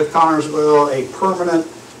could give Connersville a permanent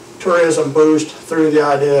tourism boost through the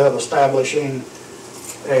idea of establishing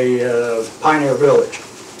a Pioneer Village.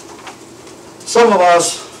 Some of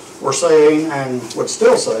us were saying, and would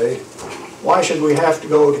still say, why should we have to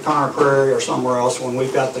go to Conner Prairie or somewhere else when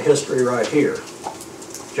we've got the history right here?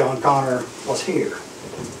 John Conner was here.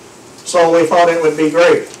 So we thought it would be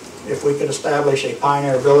great if we could establish a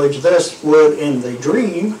Pioneer Village. This would, in the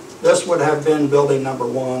dream, this would have been building number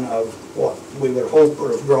one of what we would hope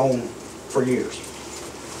would have grown for years.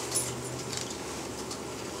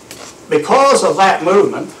 Because of that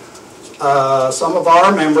movement, some of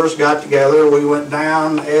our members got together. We went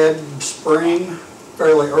down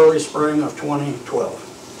fairly early spring of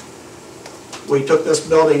 2012. We took this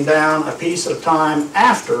building down a piece at a time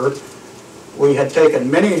after we had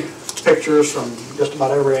taken many pictures from just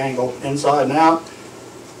about every angle, inside and out.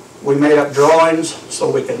 We made up drawings so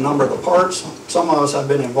we could number the parts. Some of us have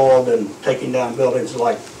been involved in taking down buildings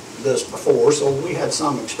like this before, so we had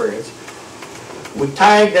some experience. We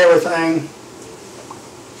tagged everything,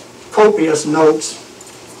 copious notes,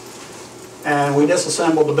 and we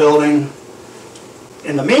disassembled the building.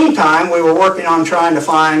 In the meantime, we were working on trying to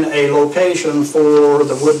find a location for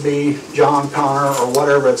the would-be John Conner, or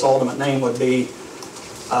whatever its ultimate name would be,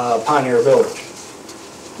 Pioneer Village.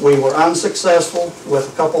 We were unsuccessful with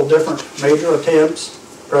a couple different major attempts,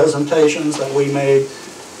 presentations that we made.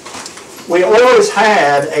 We always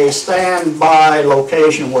had a standby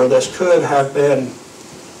location where this could have been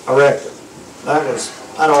erected.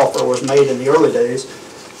 That offer was made in the early days,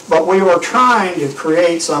 but we were trying to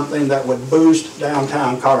create something that would boost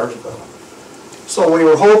downtown Connersville. So we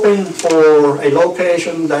were hoping for a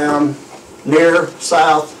location down near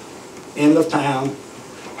south end of town,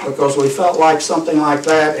 because we felt like something like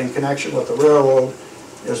that in connection with the railroad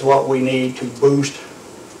is what we need to boost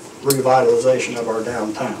revitalization of our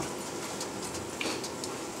downtown.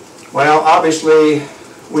 Well, obviously,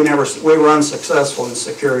 we were unsuccessful in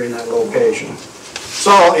securing that location.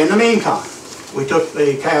 So, in the meantime, we took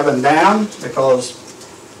the cabin down because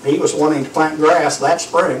he was wanting to plant grass that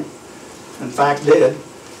spring. In fact, did.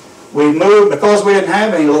 We moved, because we didn't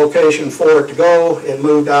have any location for it to go, it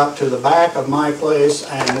moved out to the back of my place,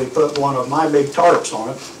 and we put one of my big tarps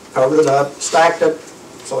on it, covered it up, stacked it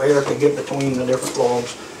so air could get between the different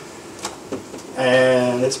logs,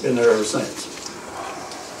 and it's been there ever since.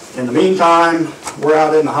 In the meantime, we're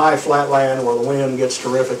out in the high flat land where the wind gets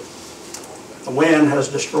terrific. The wind has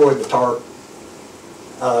destroyed the tarp.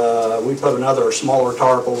 We put another smaller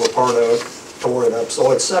tarp over part of it, tore it up,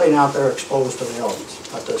 so it's sitting out there exposed to the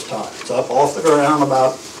elements at this time. It's up off the ground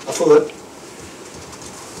about a foot,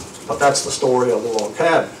 but that's the story of the log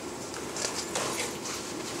cabin.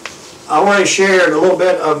 I already shared a little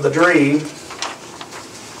bit of the dream.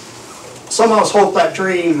 Some of us hope that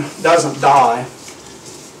dream doesn't die,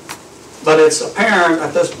 but it's apparent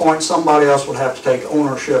at this point somebody else would have to take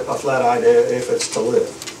ownership of that idea if it's to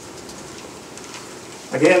live.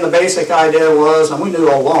 Again, the basic idea was, and we knew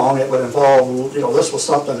all along, it would involve, this was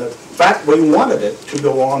something that, in fact, we wanted it to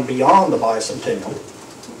go on beyond the bicentennial.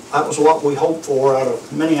 That was what we hoped for out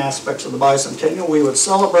of many aspects of the bicentennial. We would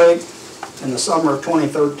celebrate in the summer of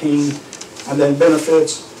 2013, and then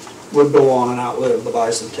benefits would go on and outlive the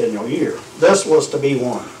bicentennial year. This was to be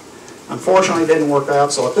one. Unfortunately, it didn't work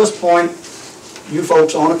out, so at this point, you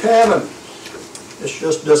folks own a cabin. It's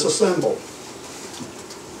just disassembled.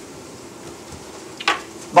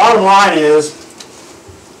 Bottom line is,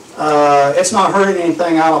 it's not hurting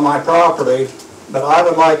anything out of my property, but I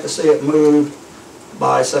would like to see it moved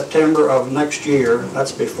by September of next year.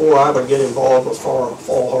 That's before I would get involved with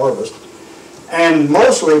fall harvest. And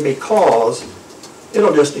mostly because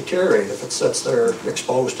it'll just deteriorate if it sits there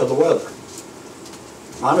exposed to the weather.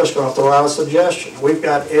 I'm just going to throw out a suggestion. We've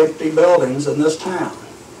got empty buildings in this town,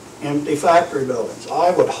 empty factory buildings.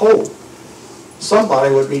 I would hope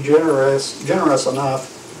somebody would be generous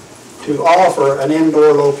enough to offer an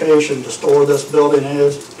indoor location to store this building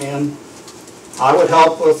in. I would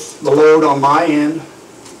help with the load on my end.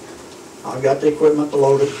 I've got the equipment to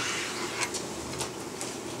load it.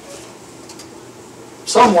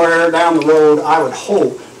 Somewhere down the road, I would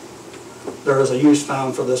hope there is a use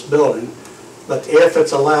found for this building. But if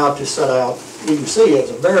it's allowed to set out, you can see it's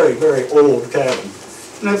a very, very old cabin.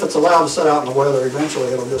 And if it's allowed to set out in the weather, eventually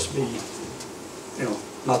it'll just be,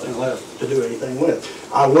 nothing left to do anything with.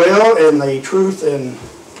 I will, in the truth in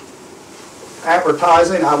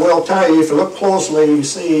advertising, I will tell you, if you look closely, you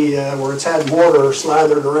see where it's had mortar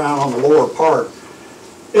slathered around on the lower part.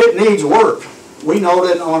 It needs work. We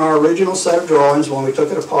noted on our original set of drawings when we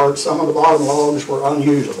took it apart, some of the bottom logs were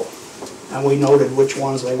unusable. And we noted which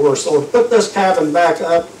ones they were. So to put this cabin back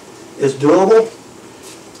up is doable.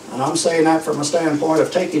 And I'm saying that from a standpoint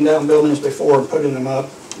of taking down buildings before and putting them up.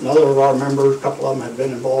 Another of our members, a couple of them have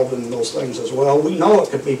been involved in those things as well. We know it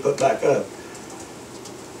could be put back up.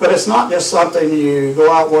 But it's not just something you go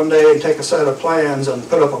out one day and take a set of plans and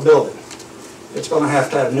put up a building. It's going to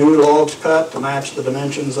have new logs cut to match the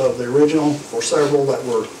dimensions of the original for several that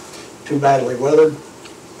were too badly weathered.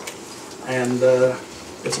 And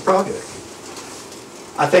it's a project.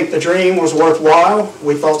 I think the dream was worthwhile.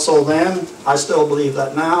 We thought so then. I still believe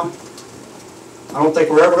that now. I don't think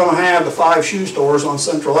we're ever going to have the 5 shoe stores on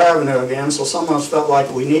Central Avenue again, so some of us felt like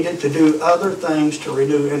we needed to do other things to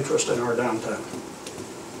renew interest in our downtown,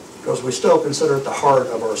 because we still consider it the heart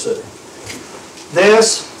of our city.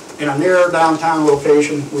 This, in a nearer downtown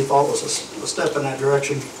location, we thought was a step in that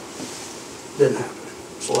direction. Didn't happen,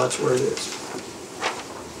 so that's where it is.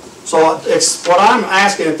 So it's what I'm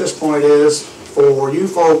asking at this point is, for you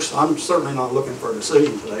folks, I'm certainly not looking for a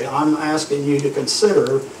decision today. I'm asking you to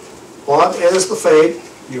consider what is the fate.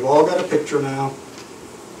 You've all got a picture now.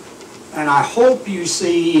 And I hope you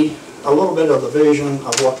see a little bit of the vision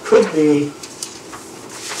of what could be.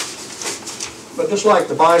 But just like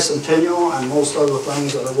the bicentennial and most other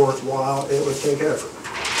things that are worthwhile, it would take effort.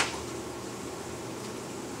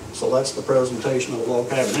 So that's the presentation of the log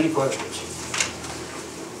cabin. Any questions?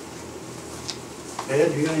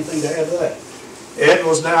 Ed, you got anything to add to that? Ed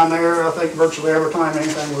was down there, I think, virtually every time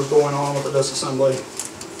anything was going on with the disassembly.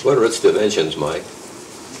 What are its dimensions, Mike?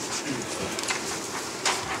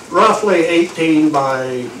 Roughly 18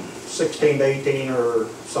 by 16 to 18 or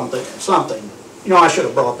something. I should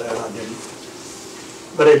have brought that, I didn't.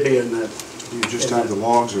 But it'd be in that Do you just have the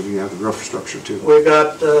logs, or do you have the roof structure too? We've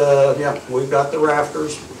got, we've got the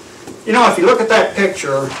rafters. You know, if you look at that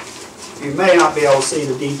picture, you may not be able to see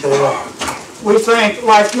the detail. We think,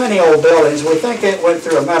 like many old buildings, we think it went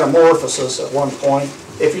through a metamorphosis at one point.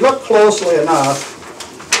 If you look closely enough,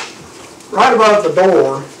 right above the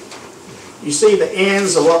door, you see the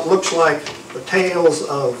ends of what looks like the tails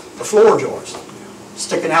of the floor joists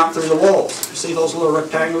sticking out through the walls. You see those little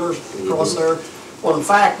rectangulars across there? Well, in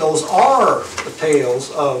fact, those are the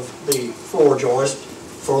tails of the floor joist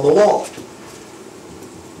for the loft.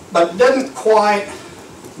 But it didn't quite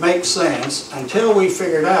make sense until we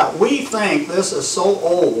figured out, we think this is so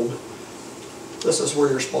old, this is where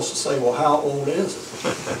you're supposed to say, well, how old is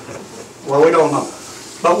it? Well, we don't know.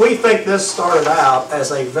 But we think this started out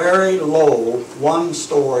as a very low,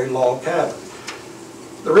 one-story log cabin.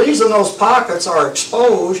 The reason those pockets are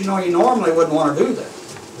exposed, you know, you normally wouldn't want to do that.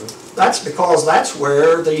 That's because that's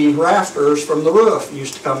where the rafters from the roof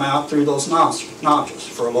used to come out through those notches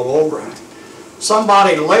for a little overhang.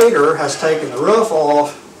 Somebody later has taken the roof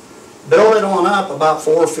off, built it on up about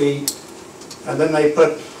 4 feet, and then they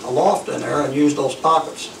put a loft in there and used those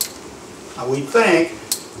pockets. Now we think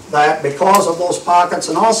that because of those pockets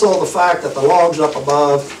and also the fact that the logs up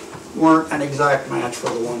above weren't an exact match for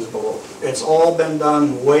the ones below. It's all been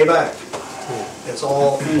done way back. It's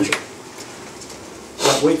all ancient.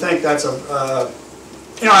 But we think that's a,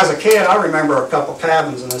 you know, as a kid, I remember a couple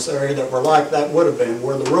cabins in this area that were like that would have been,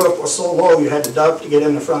 where the roof was so low you had to duck to get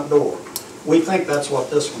in the front door. We think that's what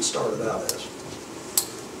this one started out as.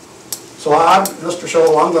 So Mr.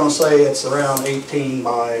 Scholl, I'm going to say it's around 18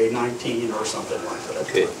 by 19 or something like that.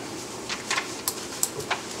 Okay.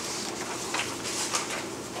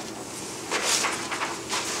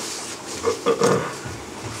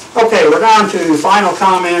 Okay, we're down to final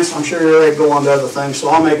comments. I'm sure you're ready to go on to other things, so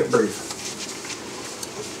I'll make it brief.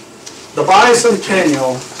 The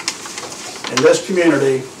bicentennial in this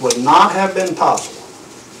community would not have been possible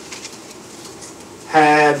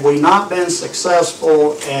had we not been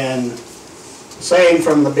successful in saying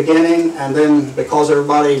from the beginning, and then because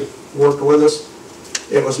everybody worked with us,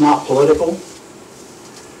 it was not political.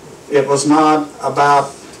 It was not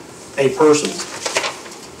about a person.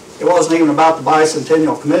 It wasn't even about the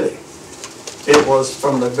Bicentennial Committee. It was,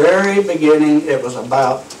 from the very beginning, it was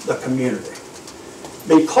about the community.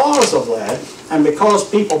 Because of that, and because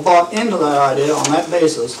people bought into that idea on that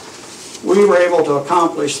basis, we were able to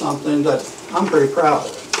accomplish something that I'm pretty proud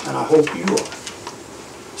of, and I hope you are.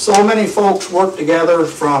 So many folks worked together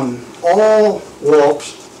from all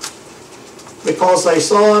walks because they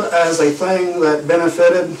saw it as a thing that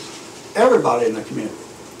benefited everybody in the community.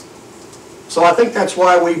 So I think that's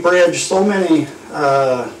why we bridged so many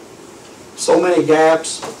gaps,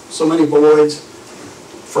 so many voids.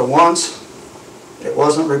 For once, it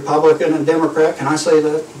wasn't Republican and Democrat. Can I say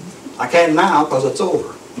that? I can't now because it's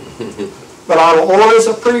over. But I will always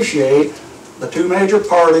appreciate the two major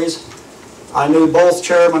parties. I knew both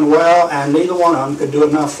chairmen well, and neither one of them could do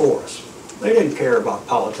enough for us. They didn't care about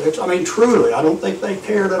politics. I mean, truly, I don't think they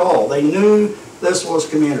cared at all. They knew this was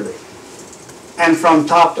community. And from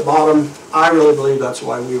top to bottom, I really believe that's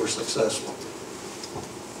why we were successful.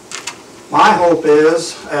 My hope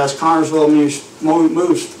is, as Connersville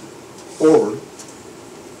moves forward,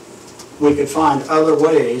 we could find other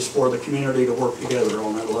ways for the community to work together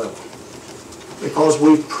on that level. Because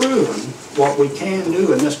we've proven what we can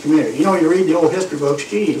do in this community. You know, you read the old history books,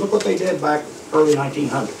 gee, look what they did back early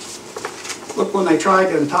 1900s. Look when they tried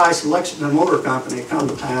to entice Lexington Motor Company to come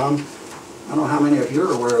to town. I don't know how many of you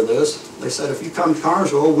are aware of this. They said, if you come to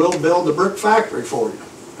Connersville, we'll build the brick factory for you.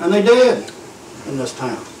 And they did in this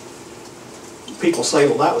town. People say,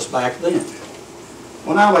 well, that was back then.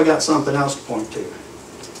 Well, now we got something else to point to.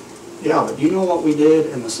 Yeah, but you know what we did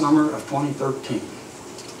in the summer of 2013?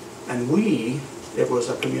 And it was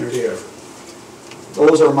a community effort.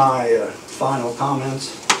 Those are my final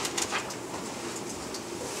comments.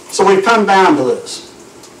 So we've come down to this.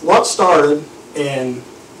 What started in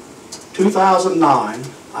 2009,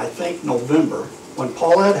 I think November, when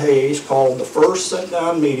Paulette Hayes called the first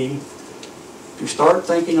sit-down meeting to start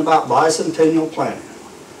thinking about bicentennial planning.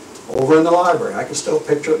 Over in the library, I can still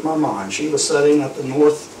picture it in my mind. She was sitting at the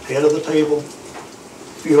north head of the table.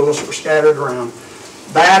 A few of us were scattered around.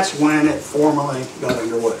 That's when it formally got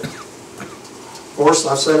underway. Of course,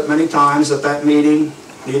 I've said it many times at that meeting,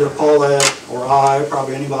 neither Paulette or I,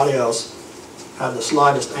 probably anybody else, had the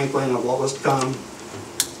slightest inkling of what was to come.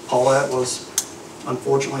 Paulette was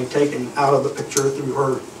unfortunately taken out of the picture through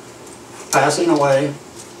her passing away.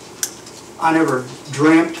 I never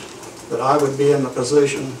dreamt that I would be in the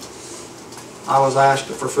position I was asked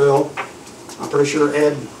to fulfill. I'm pretty sure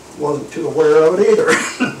Ed wasn't too aware of it either.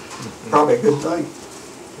 Probably a good thing.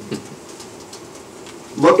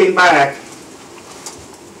 Looking back,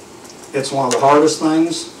 it's one of the hardest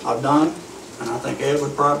things I've done, and I think Ed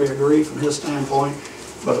would probably agree from his standpoint,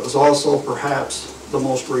 but it was also perhaps the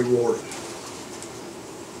most rewarding.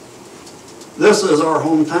 This is our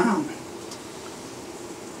hometown.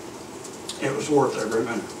 It was worth every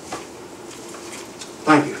minute.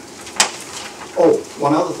 Thank you. Oh,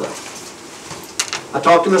 one other thing. I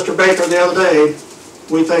talked to Mr. Baker the other day.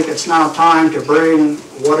 We think it's now time to bring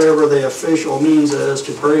whatever the official means is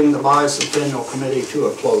to bring the Bicentennial Committee to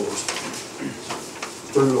a close.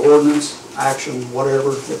 Through ordinance, action,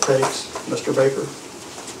 whatever it takes. Mr. Baker?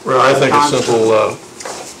 Well, I think a simple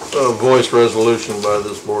voice resolution by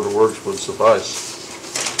this Board of Works would suffice.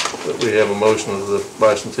 That we have a motion of the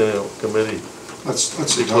Bicentennial Committee. Let's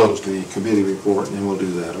close the committee report and then we'll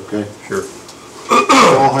do that, okay? Sure.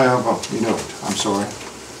 I'll have, I'm sorry.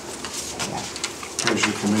 Here's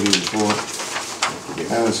your committee report.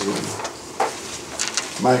 As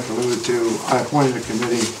Mike alluded to, I appointed a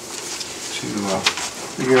committee to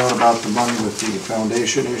figure out about the money with the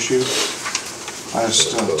foundation issue.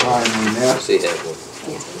 Last time we met,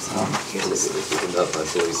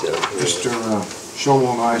 Mr.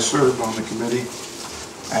 Schommel and I served on the committee,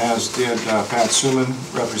 as did Pat Suman,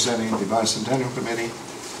 representing the Bicentennial Committee,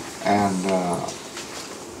 and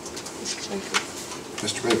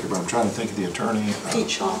Mr. Baker, but I'm trying to think of the attorney. Pete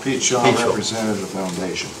Shaw represented the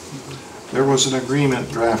foundation. There was an agreement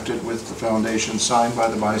drafted with the foundation, signed by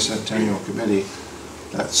the Bicentennial Committee,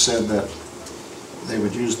 that said that they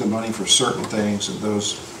would use the money for certain things, and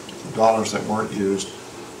those dollars that weren't used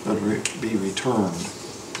would be returned.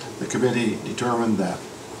 The committee determined that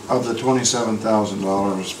of the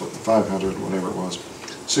 $27,000, 500, whatever it was,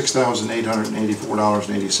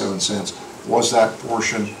 $6,884.87 was that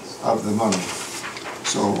portion of the money.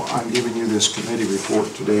 So I'm giving you this committee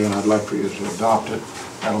report today, and I'd like for you to adopt it.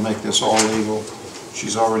 That'll make this all legal.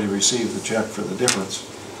 She's already received the check for the difference,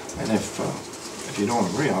 and if you don't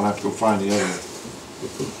agree, I'll have to go find the other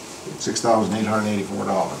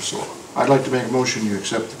 $6,884. So I'd like to make a motion you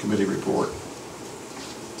accept the committee report.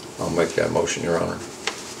 I'll make that motion, Your Honor.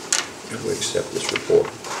 We accept this report.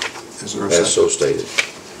 Is there a as second? so stated.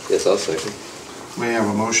 Yes, I'll second. We have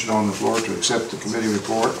a motion on the floor to accept the committee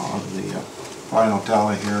report on the final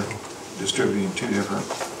tally here, distributing 2 different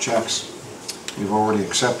checks. We've already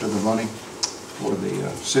accepted the money for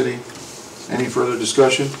the city. Any further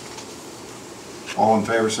discussion? All in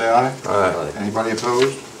favor say aye. Aye. Anybody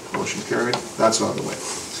opposed? Motion carried. That's out of the way.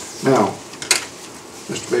 Now,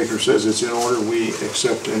 Mr. Baker says it's in order we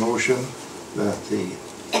accept a motion that the,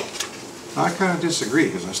 I kind of disagree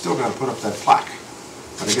because I still got to put up that plaque.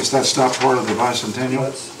 But I guess that's not part of the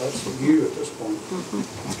bicentennial? That's you at this point.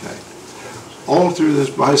 Okay. All through this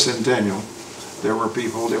bicentennial, there were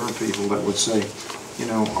people, different people that would say, you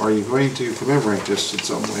know, are you going to commemorate this in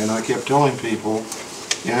some way? And I kept telling people,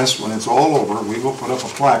 yes, when it's all over, we will put up a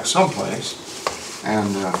plaque someplace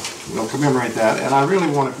and we'll commemorate that. And I really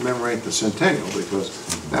want to commemorate the centennial because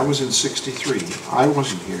that was in '63. I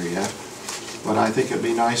wasn't here yet, but I think it'd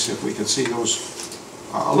be nice if we could see those,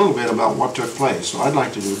 a little bit about what took place. So I'd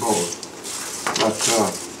like to do both. But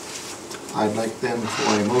I'd like then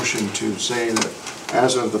for a motion to say that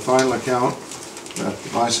as of the final account, that the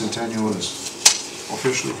bicentennial is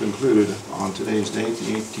officially concluded on today's date,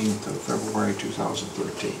 the 18th of February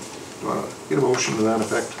 2013. Do I get a motion to that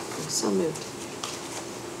effect? So moved.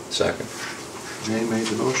 Second. Jane made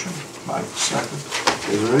the motion, Mike second.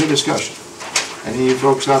 Is there any discussion? Any of you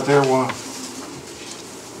folks out there want,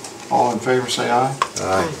 all in favor say aye?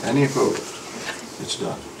 Aye. Any opposed? It's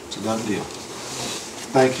done. It's a done deal.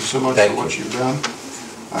 Thank you so much Thank for what you. you've done.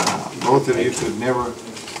 Both of you could never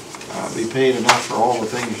be paid enough for all the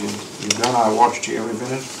things you've done. I watched you every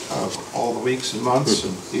minute of all the weeks and months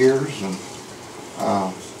and years, and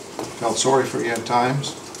felt sorry for you at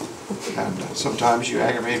times. And sometimes you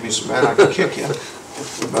aggravated me so bad I could kick you.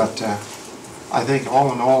 But I think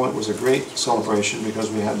all in all it was a great celebration because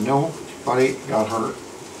we had nobody got hurt.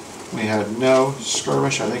 We had no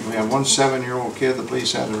skirmish. I think we had one 7-year-old kid the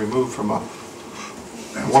police had to remove from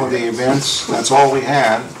one of the events. That's all we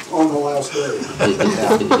had. On the last day.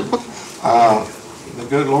 Yeah. The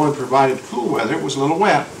good Lord provided cool weather. It was a little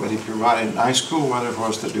wet, but He provided nice cool weather for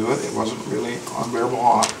us to do it. It wasn't really unbearable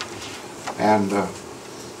hot. And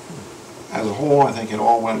as a whole, I think it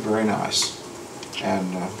all went very nice.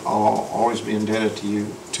 And I'll always be indebted to you,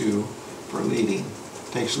 too, for leading.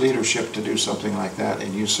 It takes leadership to do something like that,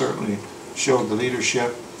 and you certainly showed the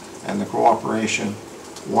leadership and the cooperation.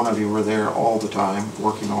 One of you were there all the time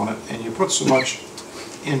working on it, and you put so much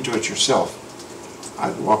into it yourself.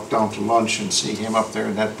 I'd walk down to lunch and see him up there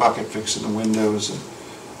in that bucket fixing the windows and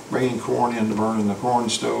bringing corn in to burn in the corn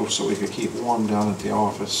stove so we could keep warm down at the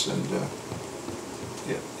office. And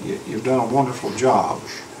you've done a wonderful job,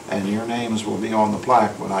 and your names will be on the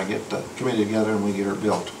plaque when I get the committee together and we get her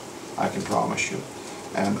built. I can promise you.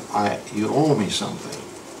 And you owe me something.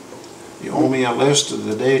 You owe me a list of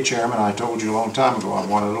the day chairman. I told you a long time ago I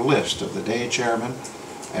wanted a list of the day chairman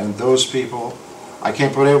and those people. I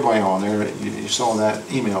can't put everybody on there. You saw that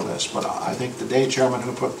email list, but I think the day chairman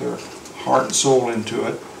who put their heart and soul into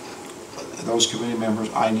it, those committee members,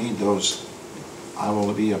 I need those. I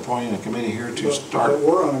will be appointing a committee here to start. But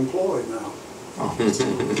we're unemployed now. Oh.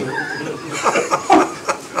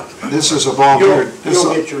 This is a volunteer.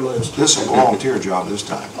 You'll get your list. This is a volunteer job this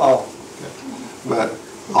time. Oh. But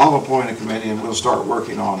I'll appoint a committee and we'll start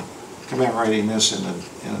working on commemorating this in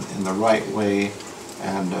the right way,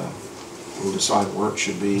 and we'll decide where it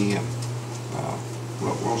should be, and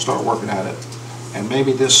we'll start working at it. And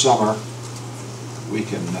maybe this summer we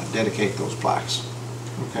can dedicate those plaques.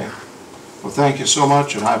 Okay. Well, thank you so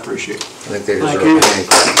much, and I appreciate it. I think they deserve Thank you.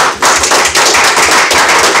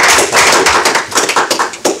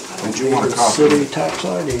 it. Did you want a copy? City tax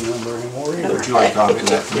ID number anymore either. Would you like a copy of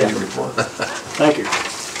that committee report? Thank you.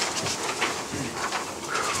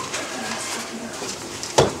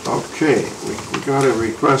 Okay, we got a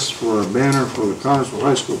request for a banner for the Connersville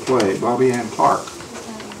High School play, Bobby Ann Clark.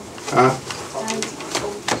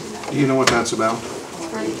 Do you know what that's about?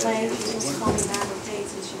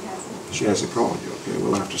 She hasn't called you, okay,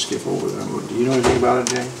 we'll have to skip over that. Do you know anything about it,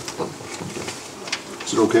 Jane?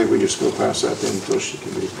 Is it okay if we just go past that then until she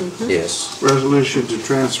can be? Yes. Resolution to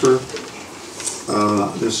transfer,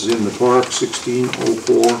 this is in the park,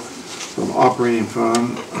 1604, from operating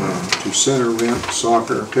fund to center rent,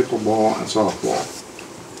 soccer, pickleball, and softball.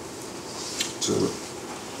 So,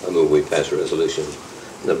 I move we pass resolution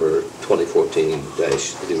number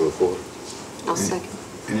 2014-04. I'll second.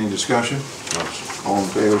 any discussion? All in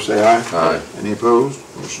favor, say aye. Aye. Any opposed?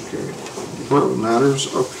 Motion carried. Department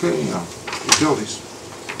matters, okay, utilities.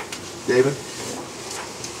 David?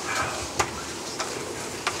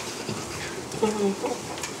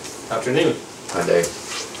 Afternoon. Hi, Dave.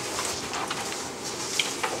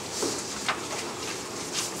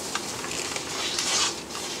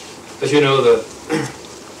 As you know,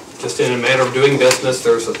 just in a matter of doing business,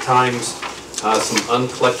 there's at times some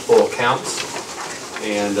uncollectible accounts,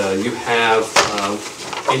 and you have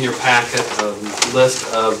in your packet a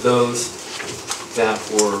list of those that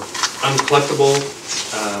were uncollectible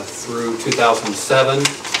through 2007.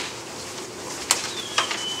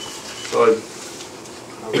 So I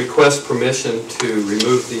request permission to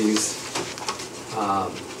remove these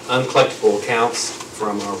uncollectible accounts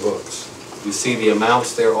from our books. You see the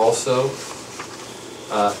amounts there also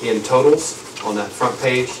in totals on that front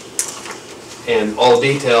page, and all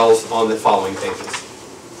details on the following pages.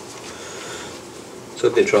 So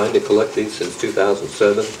we've been trying to collect these since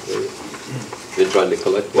 2007? Been trying to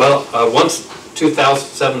collect them? Well, once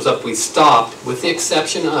 2007's up, we stopped, with the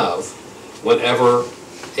exception of whenever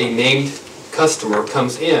a named customer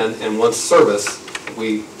comes in and wants service,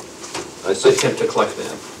 we attempt to collect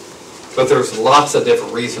them. But there's lots of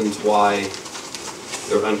different reasons why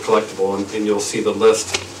they're uncollectible, and you'll see the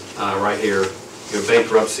list right here. You know,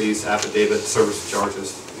 bankruptcies, affidavits, service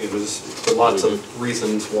charges. It was lots of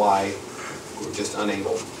reasons why we're just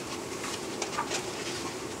unable.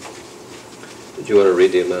 Did you want to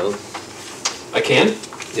read the amount? I can.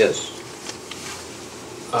 Yes.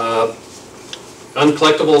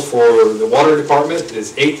 Uncollectibles for the water department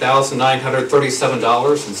is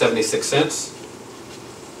 $8,937.76.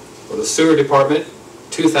 For the sewer department,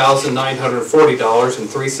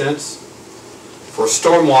 $2,940.03. For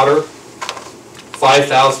stormwater,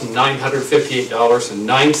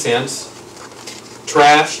 $5,958.09.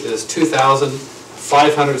 Trash is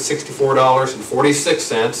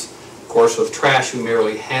 $2,564.46. Of course, with trash, we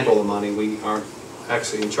merely handle the money. We aren't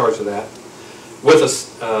actually in charge of that. With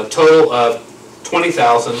a total of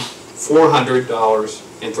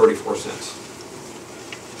 $20,400.34.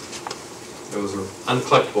 Those are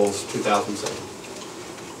uncollectibles 2007.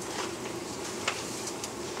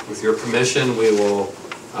 With your permission, we will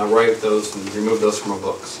write those and remove those from our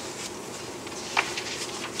books.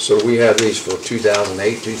 So we have these for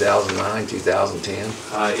 2008, 2009, 2010?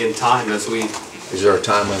 In time, as we... Is there a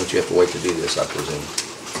time limit you have to wait to do this, I presume?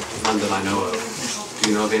 None that I know of. Do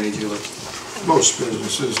you know of any, Julie? Most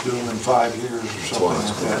businesses do them in 5 years or something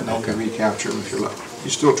like that, and then you recapture them if you're lucky. You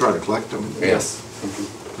still try to collect them? Yes.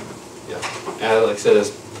 Yeah. Like I said,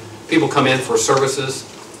 as people come in for services,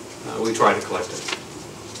 we try to collect it.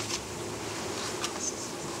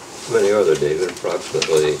 How many are there, David,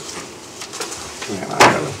 approximately? Yeah, I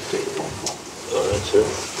gotta take a phone call. Oh, that's it?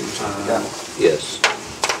 Yes.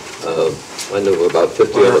 I know about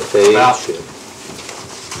 50 on a page. About-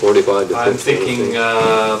 45 to 50 on a I'm thinking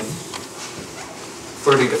page.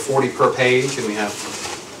 30 to 40 per page, and we have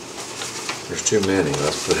There's too many,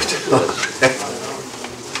 let's put it.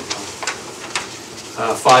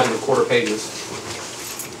 5 1/4 pages.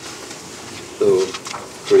 So,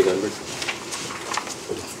 300?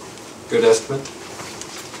 Good estimate.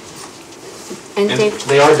 And And Dave,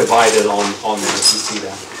 they are divided on there, if you see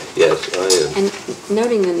that. Yes, I am. and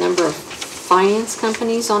noting the number of finance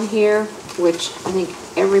companies on here, which I think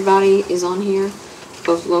everybody is on here,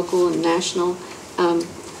 both local and national,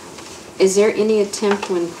 is there any attempt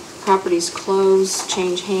when properties close,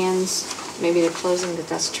 change hands, maybe they're closing,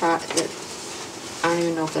 that I don't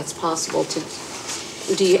even know if that's possible to,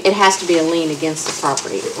 it has to be a lien against the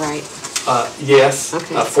property, right? Yes,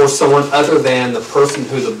 Okay. for someone other than the person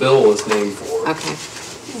who the bill was named for. Okay,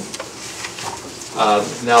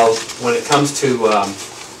 Now, when it comes to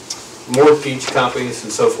mortgage companies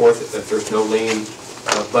and so forth, if there's no lien,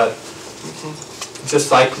 but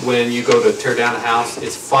just like when you go to tear down a house,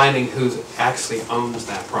 it's finding who actually owns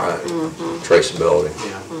that property. Traceability.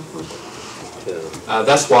 Yeah.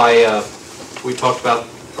 That's why we talked about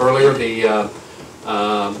earlier the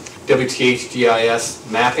WTH GIS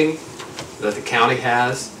mapping that the county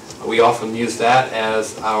has. We often use that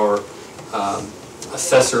as our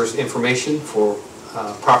assessor's information for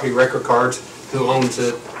property record cards, who owns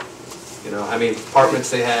it, how many apartments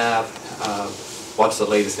they have, what's the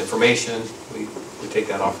latest information. We take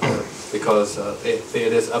that off there because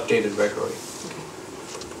it is updated regularly.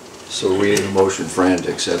 So we need a motion, Fran,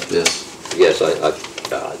 to accept this. Yes, I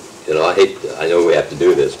know we have to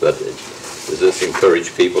do this, but does this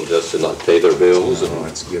encourage people just to not pay their bills? Oh,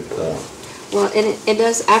 that's a good point. well, and it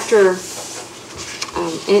does, after,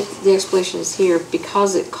 the explanation is here,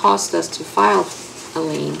 because it cost us to file a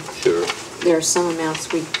lien, Sure. there are some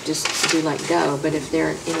amounts we just do let go, but if they're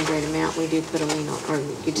an integrated amount, we do put a lien on, or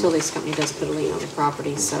the utilities company does put a lien on the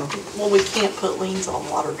property, so. Well, we can't put liens on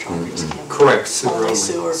water charges, can we? Correct, sewer Only only.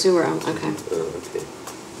 sewer. Sewer, okay, Okay.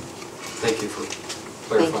 Thank you for thank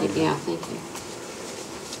clarifying you, that. yeah, thank you.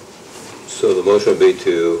 So the motion would be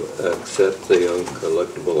to accept the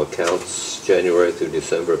uncollectible accounts January through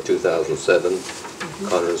December of 2007,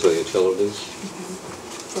 Connersville Utilities.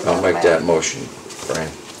 I'll make that motion, Fran.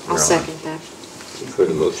 I'll second that. You've heard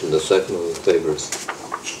the motion, the second, all in favor,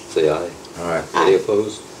 say aye. All right. Any Aye.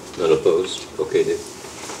 opposed? None opposed? Okay, Dave.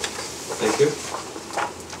 Thank you.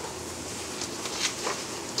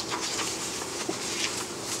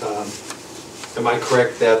 Am I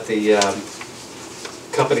correct that the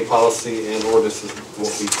company policy and ordinance is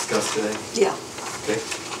what we discussed today? Yeah. Okay.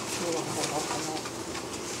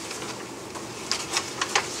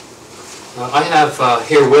 I have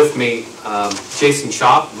here with me Jason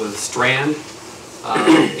Schopp with Strand,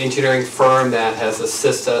 engineering firm that has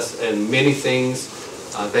assisted us in many things.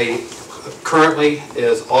 They currently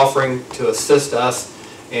is offering to assist us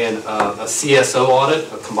in a CSO audit,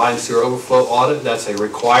 a combined sewer overflow audit. That's a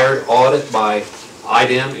required audit by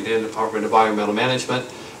IDEM, Indiana Department of Environmental Management.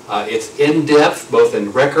 It's in-depth, both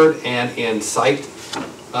in record and in site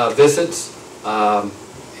visits, and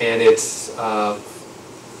it's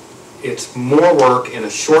more work in a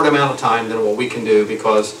short amount of time than what we can do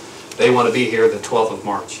because they want to be here the 12th of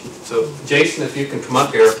March. So Jason, if you can come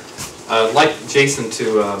up here, I'd like Jason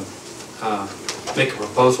to make a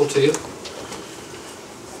proposal to you.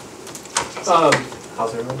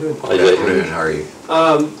 How's everyone doing? Hi, Jason. Good, how are you?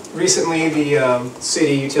 Recently, the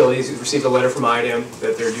city utilities received a letter from IDEM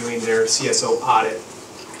that they're doing their CSO audit,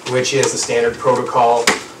 which is the standard protocol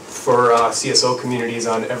for CSO communities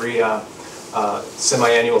on every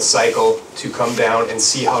semi-annual cycle to come down and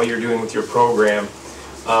see how you're doing with your program.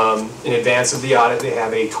 In advance of the audit, they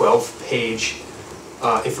have a 12-page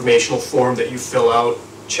informational form that you fill out,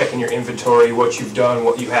 checking your inventory, what you've done,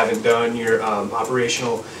 what you haven't done, your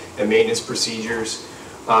operational and maintenance procedures.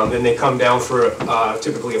 Then they come down for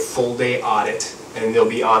typically a full-day audit, and they'll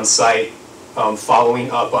be on site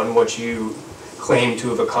following up on what you claim to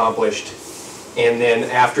have accomplished. And then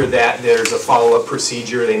after that, there's a follow-up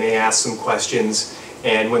procedure. They may ask some questions,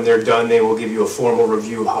 and when they're done, they will give you a formal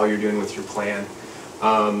review of how you're doing with your plan.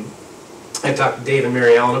 I talked to Dave and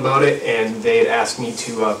Mary Ellen about it, and they had asked me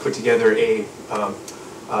to put together a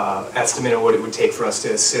estimate of what it would take for us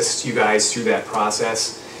to assist you guys through that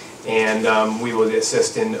process. And we would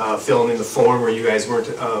assist in filling in the form where you guys weren't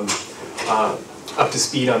up to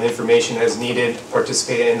speed on the information as needed,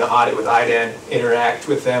 participate in the audit with IDEM, interact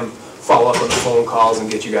with them, follow up on the phone calls, and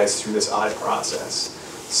get you guys through this audit process.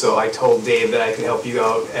 So I told Dave that I could help you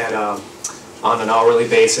out at, on an hourly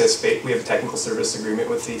basis. We have a technical service agreement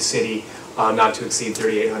with the city, not to exceed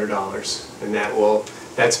 $3,800. And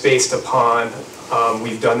that's based upon,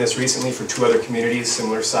 we've done this recently for 2 other communities,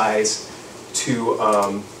 similar size to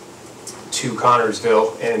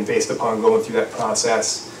Connorsville, and based upon going through that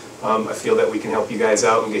process, I feel that we can help you guys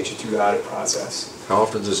out and get you through the audit process. How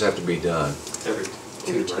often does this have to be done?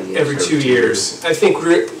 Every 2 years. I think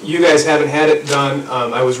you guys haven't had it done.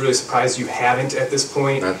 I was really surprised you haven't at this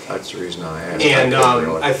point. That's the reason I asked. And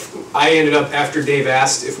I ended up, after Dave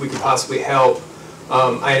asked if we could possibly help,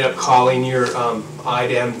 I ended up calling your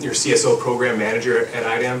IDEM, your CSO program manager at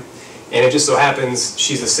IDEM. And it just so happens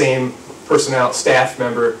she's the same personnel staff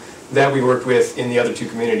member that we worked with in the other 2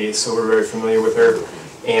 communities, so we're very familiar with her.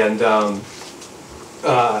 And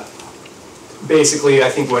basically, I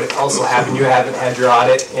think what also happened, you haven't had your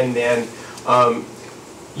audit, and then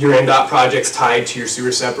your NDOT project's tied to your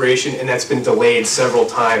sewer separation, and that's been delayed several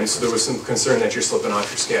times, so there was some concern that you're slipping off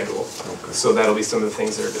your schedule. Okay. So that'll be some of the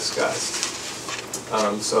things that are discussed.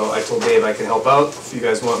 So I told Dave I could help out. If you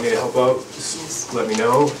guys want me to help out, just let me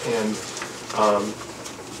know. And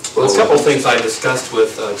well, a couple of things I discussed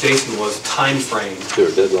with Jason was time frame.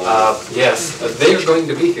 Their deadline. Yes, they are going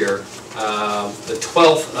to be here the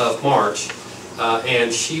 12th of March,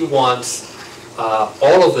 and she wants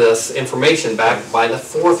all of this information back by the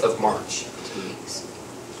 4th of March.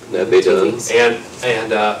 That be done.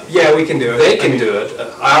 And yeah, we can do it. They can do it.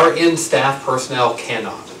 Our in-staff personnel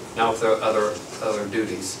cannot. Now, if there are other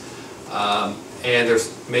duties. And there's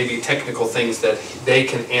maybe technical things that they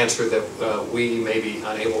can answer that we may be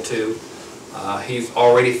unable to. He's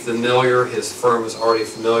already familiar, his firm is already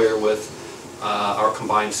familiar with our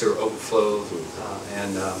combined sewer overflow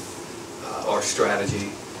and our strategy.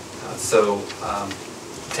 So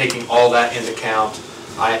taking all that into account,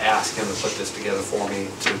 I asked him to put this together for me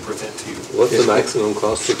to present to you. What's the maximum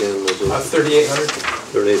cost again?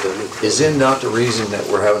 $3,800. $3,800. Is it not the reason that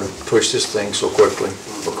we're having to push this thing so quickly?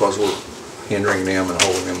 Because we're hindering them and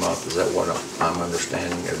holding them up? Is that what I'm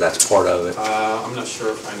understanding? Or that's part of it? I'm not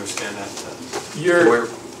sure if I understand that.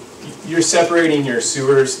 You're separating your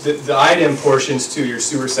sewers, the IDEM portions to your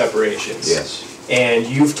sewer separations. Yes. And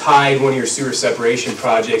you've tied one of your sewer separation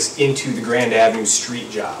projects into the Grand Avenue street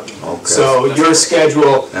job. Okay. So your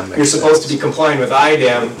schedule, you're supposed sense. to be complying with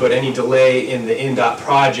IDEM, but any delay in the NDOT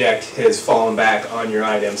project has fallen back on your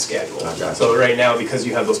IDEM schedule. So right now, because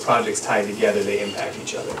you have those projects tied together, they impact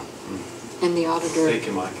each other. And the auditor Thank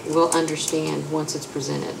you, Mike. will understand once it's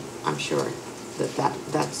presented, I'm sure,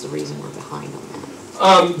 that's the reason we're behind on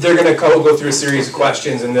that. They're gonna go through a series of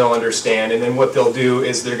questions and they'll understand, and then what they'll do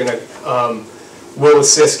is they're gonna, we'll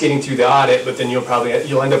assist getting through the audit, but then you'll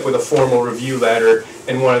end up with a formal review letter,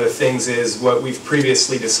 and one of the things is what we've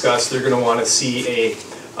previously discussed, they're gonna wanna see a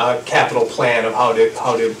capital plan of how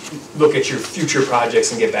to look at your future projects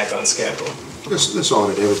and get back on schedule. This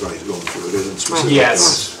audit, everybody's going through it, isn't specific?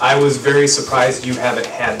 Yes, I was very surprised you haven't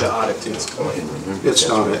had the audit to this point. It's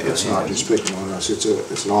not just picking on us, it's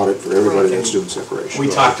an audit for everybody that's doing separation. We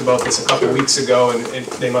talked about this a couple weeks ago, and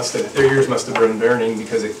their ears must have been burning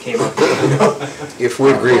because it came up. If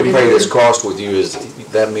we agree to pay this cost with you,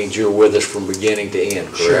 that means you're with us from beginning to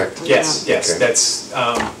end, correct? Sure. Yes, Okay. that's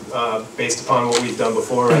based upon what we've done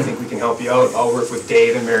before. I think we can help you out. I'll work with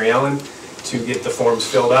Dave and Mary Ellen to get the forms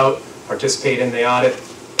filled out, participate in the audit.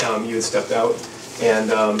 You had stepped out, and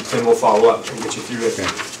then we'll follow up and get you through it.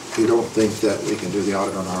 You don't think that we can do the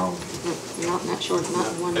audit on our own? Not short,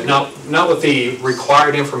 not in 1 year. Not with the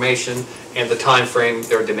required information and the time frame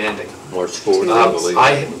they're demanding. March 4th, I believe.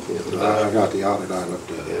 I got the audit, I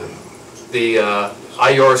looked at it. The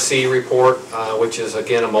IURC report, which is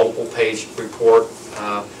again a multiple page report,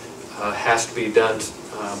 has to be done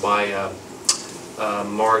by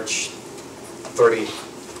March 30.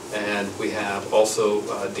 And we have also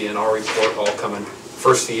a DNR report all coming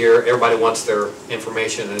first of the year. Everybody wants their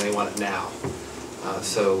information and they want it now.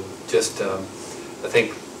 So just, I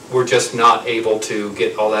think we're just not able to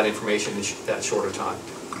get all that information in that shorter time.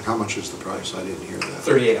 How much is the price? I didn't hear that.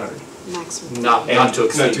 $3,800. Maximum. Not to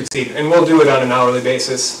exceed. Not to exceed. And we'll do it on an hourly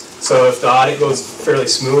basis. So if the audit goes fairly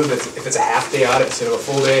smooth, if it's a half-day audit instead of a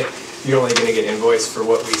full day, you're only going to get invoiced for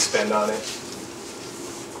what we spend on it.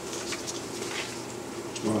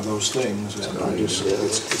 One of those things, and I just,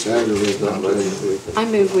 it's aggravating. I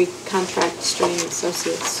move we contract Strain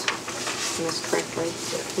Associates, and that's correct, right?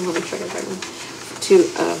 And let me try to write one. To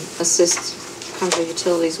assist Congo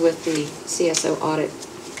Utilities with the CSO audit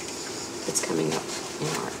that's coming up in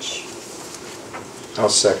March. I'll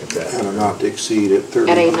second that. And a not to exceed at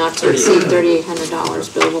 30. At a not to exceed $3,800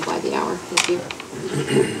 billable by the hour. Thank you.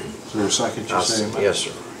 Is there a second you're saying? Yes,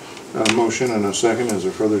 sir. A motion and a second. Is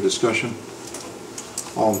there further discussion?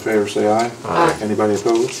 All in favor, say aye. Aye. Anybody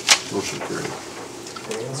opposed? Motion carried.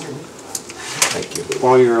 Thank you.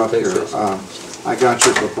 While you're up Thanks, here, Jason. I got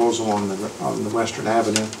your proposal on the Western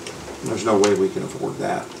Avenue. There's no way we can afford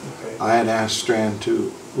that. Okay. I had asked Strand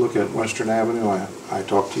to look at Western Avenue. I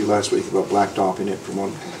talked to you last week about blacktopping it from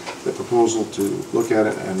one. The proposal to look at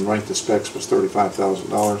it and write the specs was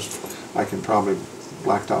 $35,000. I can probably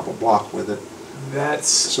blacktop a block with it, That's,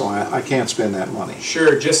 so I can't spend that money.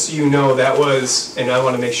 sure, just so you know, that was, and I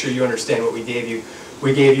want to make sure you understand what we gave you.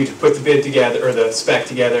 We gave you to put the bid together, or the spec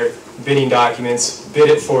together, bidding documents, bid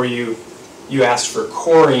it for you. You asked for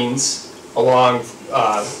corings along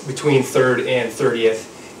between 3rd and 30th.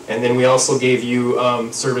 And then we also gave you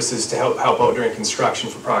services to help out during construction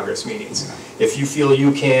for progress meetings. If you feel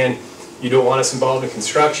you don't want us involved in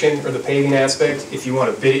construction or the paving aspect, if you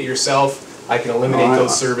want to bid it yourself, I can eliminate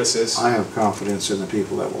those services. I have confidence in the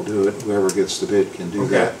people that will do it. Whoever gets the bid can do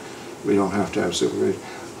Okay. that. We don't have to have supervision.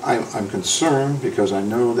 I'm concerned because I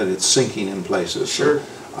know that it's sinking in places. Sure. So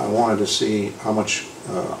I wanted to see how much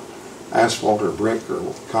asphalt or brick or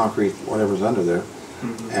concrete, whatever's under there.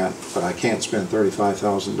 But I can't spend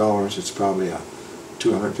 $35,000. It's probably a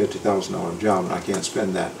 $250,000 job, and I can't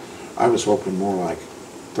spend that. I was hoping more like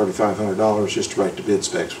 $3,500 just to write the bid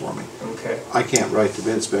specs for me. Okay, I can't write the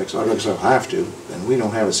bid specs, I guess I'll have to, and we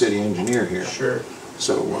don't have a city engineer here. sure.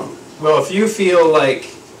 So, Well, if you feel like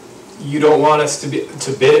you don't want us to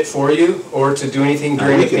bid it for you or to do anything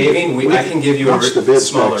during the paving, I can give you once the bid a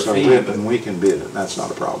smaller specs are fee. written, we can bid it, that's not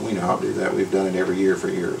a problem. We know how to do that, we've done it every year for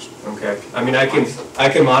years. Okay, I mean, I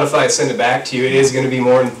can modify it, send it back to you. It is gonna be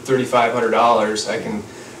more than $3,500.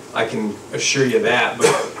 I can assure you that, but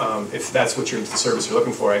if that's what your service you're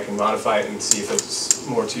looking for, I can modify it and see if it's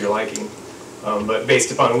more to your liking. But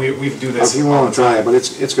based upon, we do this. If you want to try it, but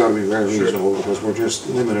it's got to be very Sure. reasonable because we're just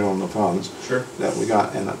limited on the funds Sure. that we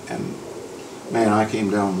got. And man, I came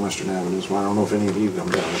down Western Avenue, so I don't know if any of you come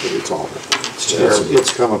down, but it's awful.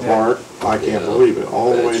 It's come apart. I can't believe it.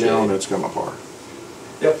 All the way down, it's come apart.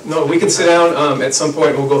 Yep, no, we can sit down, at some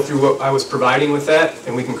point, we'll go through what I was providing with that,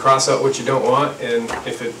 and we can cross out what you don't want, and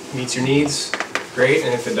if it meets your needs, great,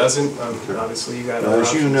 and if it doesn't, obviously you got Now, other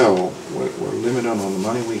as you options. know, we're limited on the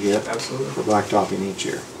money we get Absolutely. for blacktopping each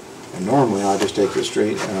year. And normally, I just take the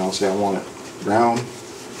street and I'll say I want it round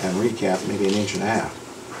and recap maybe 1.5 inches.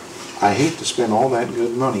 I hate to spend all that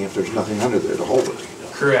good money if there's nothing under there to hold it.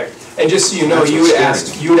 Correct. And just so you know, That's you what's would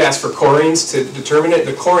scary. ask for corings to determine it.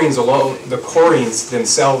 The corings alone, the corings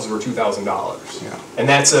themselves were $2,000. Yeah. And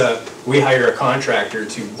that's we hire a contractor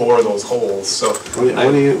to bore those holes, so.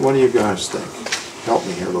 What do you guys think? Help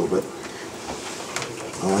me here a little bit.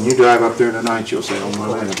 When you drive up there tonight, you'll say, oh my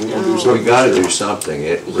land, if we don't do something. We gotta do something,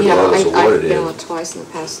 regardless Yeah, of what I've it been on it is. twice in the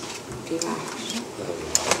past few hours.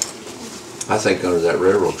 I think under that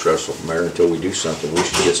railroad trestle, Mayor, until we do something, we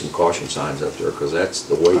should get some caution signs up there, because that's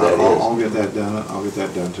the way that I'll is. get that done, I'll get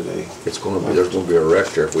that done today. It's gonna be, there's gonna be a wreck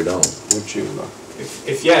there if we don't. Would you,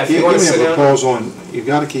 If you give want to me sit a down, proposal and you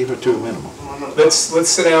gotta keep it to a minimum. let's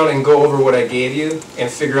sit down and go over what I gave you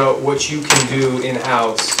and figure out what you can do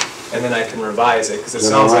in-house, and then I can revise it, because it Is that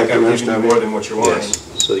sounds all like right, I'm the rest giving of you it? more than what you're wanting.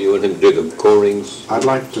 Yes, so you want him to dig up corings? I'd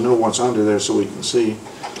like to know what's under there so we can see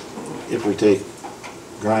if we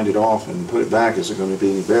grind it off and put it back, is it gonna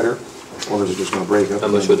be any better? Or is it just gonna break up? How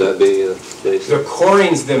much would that be, Jason? The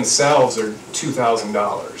corings themselves are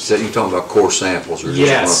 $2,000. So you talking about core samples or just?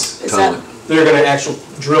 Yes. Is ton that- it? They're gonna actually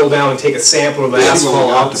drill down and take a sample of the Yeah, well,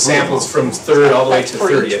 we got asphalt, to samples put 'em from 3rd all the way That's to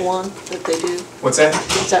for each 30th. one that they do? What's that?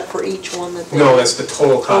 Is that for each one that they? No, do? that's the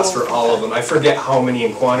total cost for all of them. I forget how many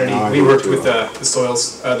in quantity. No, I We do worked too. with the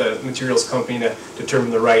soils, the materials company to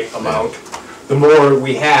determine the right amount. The more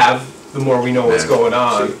we have, the more we know what's Yeah. going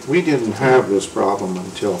on. We didn't have this problem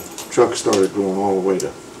until trucks started going all the way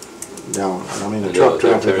down. I mean, the I know, truck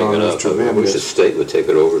they're traffic tearing on it is up. I wish the tremendous. state would take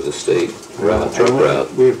it over as a state route, truck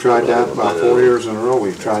route. We've tried that I about know. 4 years in a row,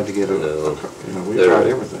 we've tried to get I know. we've tried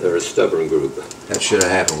They're everything. a stubborn group. That should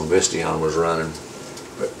have happened when Vistion was running.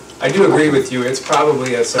 I do agree with you. It's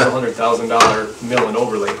probably a several $100,000 mill and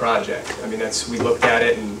overlay project. I mean, we looked at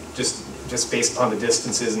it and just based upon the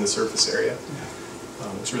distances and the surface area.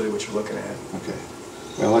 It's really what you're looking at. Okay.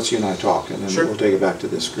 Well, let's you and I talk, and then Sure. we'll take it back to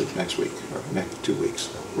this group next week, or next 2 weeks.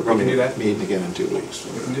 We're We going can to do be that. meeting again in 2 weeks.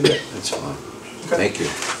 We can do that. That's fine. Okay. Thank you.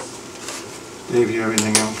 Dave, you have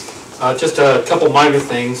anything else? Just a couple minor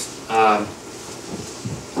things.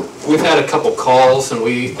 We've had a couple calls, and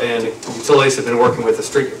utilities have been working with the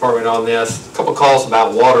street department on this. A couple calls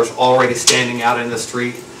about waters already standing out in the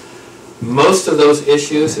street. Most of those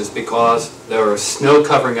issues is because there was snow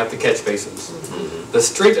covering up the catch basins. The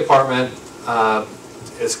street department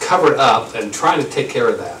is covered up and trying to take care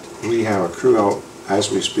of that. We have a crew out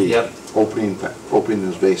as we speak. Yep. Opening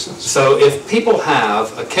those basins. So if people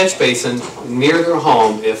have a catch basin near their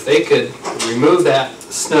home, if they could remove that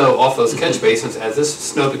snow off those catch basins as this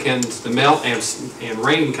snow begins to melt and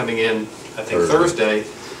rain coming in, I think Thursday,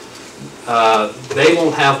 they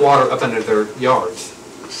won't have water up under their yards.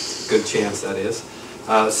 Good chance that is.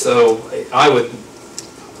 So I would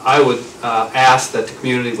ask that the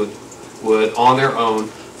community would on their own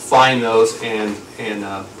find those and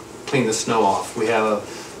clean the snow off. We have a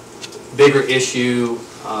bigger issue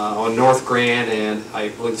on North Grand, and I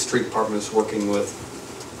believe the street department is working with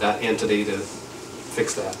that entity to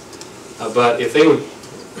fix that. But if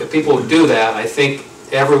people would do that, I think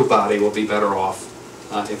everybody will be better off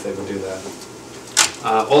if they would do that.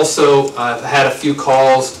 Also, I've had a few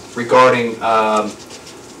calls regarding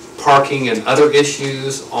parking and other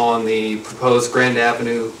issues on the proposed Grand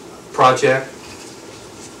Avenue project.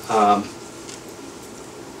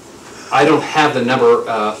 I don't have the number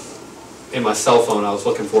in my cell phone, I was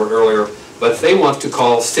looking for it earlier, but if they want to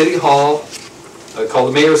call City Hall, call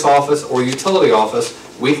the mayor's office or utility office,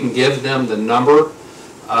 we can give them the number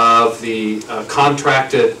of the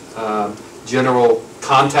contracted general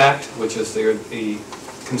contact, which is the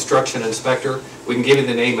construction inspector. We can give you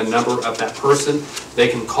the name and number of that person. They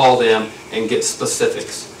can call them and get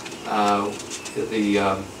specifics.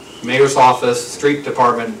 The mayor's office, street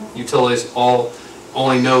department, utilities all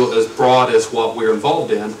only know as broad as what we're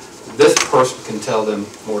involved in. This person can tell them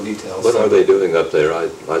more details. What are they doing up there? I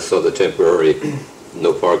saw the temporary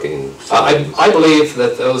no parking signs. I believe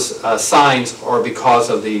that those signs are because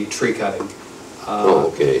of the tree cutting. Oh,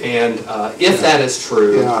 okay. And if that is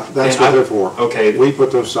true... Yeah, that's what they're for. Okay. We put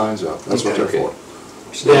those signs up, that's what they're for.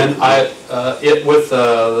 Then with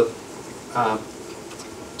the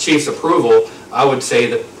chief's approval, I would say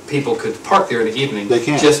that people could park there in the evening. They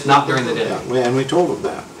can. Just not during the day. Yeah, and we told them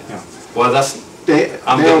that, yeah. Well, that's... I'm Dale,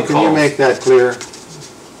 getting can you calls. make that clear?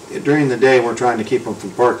 During the day, we're trying to keep them from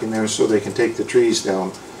parking there so they can take the trees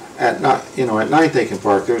down. At night, at night they can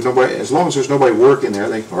park. There's nobody, as long as there's nobody working there,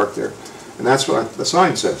 they can park there. And that's what the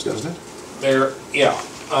sign says, doesn't it? Yeah.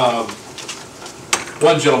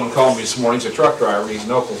 One gentleman called me this morning, he's a truck driver, he's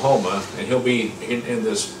in Oklahoma, and he'll be in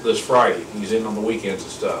this Friday. He's in on the weekends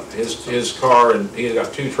and stuff. His car, and he's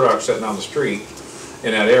got 2 trucks sitting on the street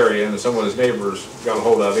in that area, and some of his neighbors got a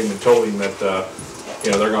hold of him and told him that,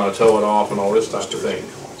 they're gonna tow it off and all this type of thing.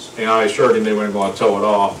 And I assured him they weren't gonna tow it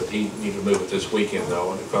off, but he needed to move it this weekend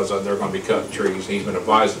though, because they're gonna be cutting trees. He's been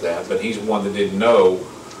advised of that, but he's one that didn't know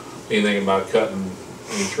anything about cutting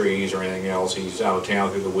any trees or anything else. He's out of town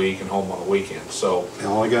through the week and home on the weekend, so. And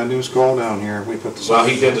all you gotta do is call down here, we put the sign. Well,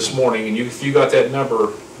 he did this morning, and if you got that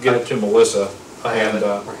number, get it to Melissa. I have it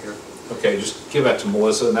And, right here. okay, just give that to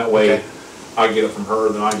Melissa, and that way Okay. I get it from her,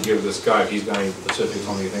 then I can give this guy if he's got any specifics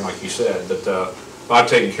on anything like you said. But I've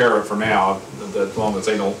taken care of it for now, as long as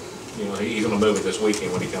they don't, he's gonna move it this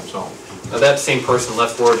weekend when he comes home. Now, that same person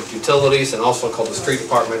left word at utilities and also called the street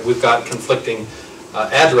department. We've got conflicting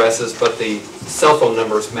addresses, but the cell phone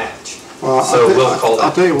numbers match. Well, So we'll call I'll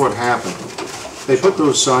that. tell you what happened. They put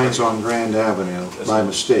those signs on Grand Avenue by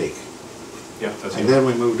mistake, Yeah, that's and it. then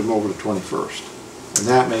we moved them over to 21st. And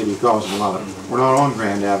that may be causing a lot of, we're not on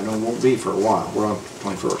Grand Avenue, won't be for a while, we're on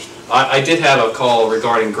 21st. I did have a call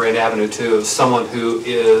regarding Grand Avenue too, of someone who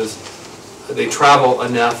they travel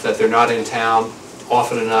enough that they're not in town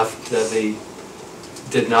often enough that they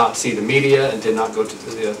did not see the media and did not go to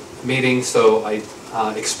the meeting, so I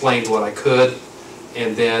explained what I could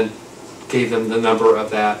and then gave them the number of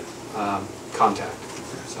that contact,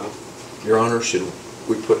 so. Your Honor, should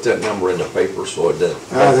we put that number in the paper so it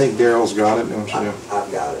doesn't? I think Daryl's got it, don't you? I've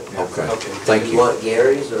got it. Okay, Okay. thank You you. want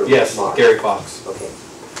Gary's or Yes, Mark? Gary Fox. Okay.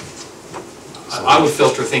 I would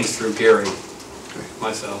filter things through Gary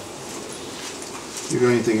myself. You got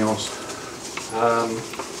anything else?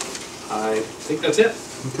 I think that's it.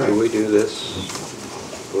 Do Okay. we do this?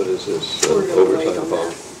 What is this? We're gonna wait Overtime on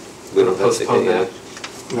policy? that. We don't have to Postpone pay that. it?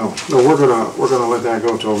 No, we're gonna let that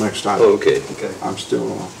go till next time. Oh, okay. Okay, I'm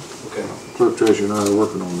still, okay, clerk treasurer and I are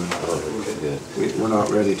working on that. All right, good. We're not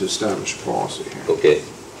ready to establish a policy here. Okay.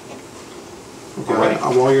 Okay, All right.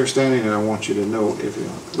 while you're standing there, I want you to note, if you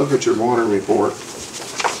look at your water report,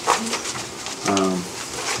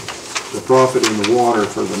 the profit in the water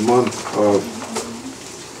for the month of,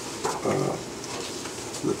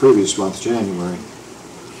 the previous month, January,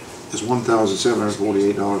 is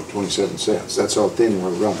 $1,748.27. That's how thin we're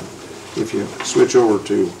running. If you switch over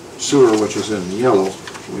to sewer, which is in yellow,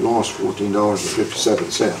 we lost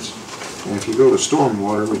 $14.57. And if you go to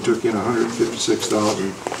stormwater, we took in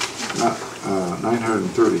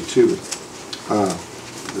 $156,932.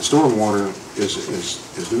 the stormwater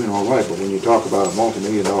is doing all right, but when you talk about a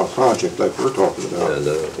multi-million-dollar project like we're talking about,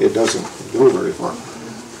 it doesn't go very far.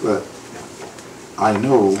 But I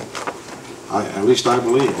know, at least I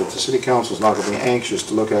believe, that the city council's not gonna be anxious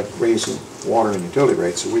to look at raising water and utility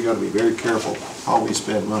rates, so we gotta be very careful how we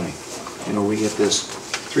spend money. You know, we get this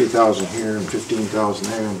 3,000 here and 15,000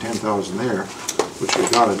 there and 10,000 there, which we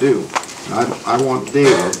gotta do. And I want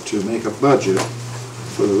David to make a budget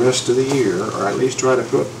for the rest of the year, or at least try to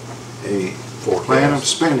put a plan of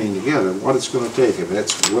spending together, what it's gonna take, if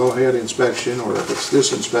it's wellhead inspection, or if it's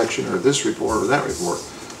this inspection, or this report, or that report.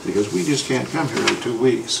 Because we just can't come here every 2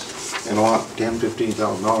 weeks and allot $10,000,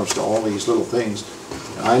 $15,000 to all these little things.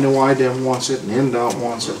 And I know IDEM wants it, and NDOT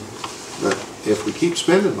wants it, but if we keep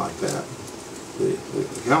spending like that, the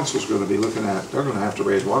council's gonna be looking at, they're gonna have to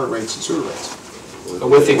raise water rates and sewer rates.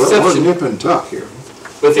 With the exception, We're nip and tuck here.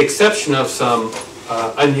 with the exception of some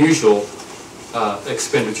unusual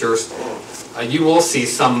expenditures, you will see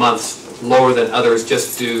some months lower than others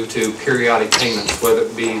just due to periodic payments, whether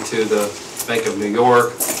it be to the Bank of New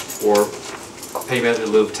York, or payment in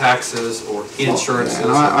lieu of taxes, or insurances.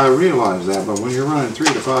 And I realize that, but when you're running 3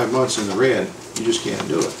 to 5 months in the red, you just can't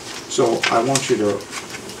do it. So I want you to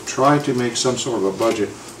try to make some sort of a budget,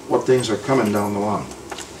 what things are coming down the line,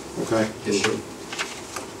 okay? Yes, sir.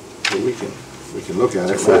 So we can look at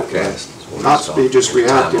it. Forecast. Not to be just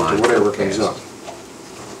reactive to whatever comes up.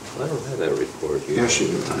 I don't have that report here. Yes, you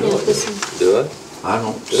do. Yeah, this one. Do I? I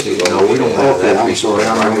don't see, no, we don't have Okay, that. I'm sorry,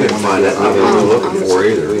 I'm I the only couldn't one find that that did. number we're looking for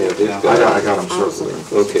We either. have these I guys. got them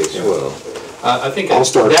circulated. Okay, swell. I think I'll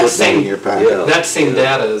start that putting that in same, your packet. Yeah. that same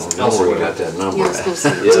data is I don't know where you elsewhere. got that number Yeah, I was gonna at.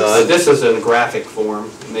 say. Yeah, This is in graphic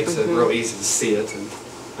form, it makes it real easy to see it and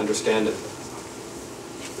understand it.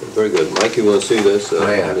 Very good. Mike, you want to see this? Oh,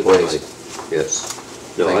 yeah, please. Yes.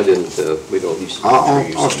 No, I didn't, we don't.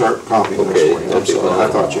 I'll start copying this Okay, for you. I'm that'd be sorry, I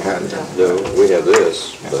fine. thought you had it. No, we have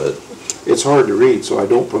this, but It's hard to read, so I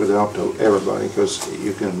don't put it out to everybody, because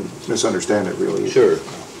you can misunderstand it really easy. sure.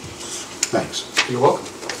 Thanks. You're welcome.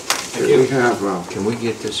 Here we have, Can we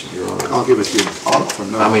get this, Your Honor? I'll give it to you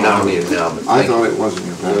from now on. I mean, I don't need it now, but I thank thought you. it was in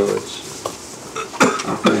your No, packet. it's,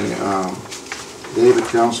 Okay, David,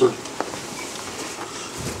 Counselor?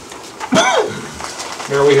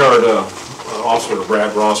 Mayor, we heard Officer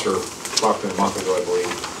Brad Rosser talking a month ago, I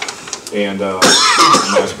believe, and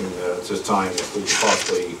I'm asking at this time if we could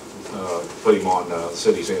possibly put him on the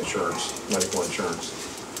city's insurance, medical insurance.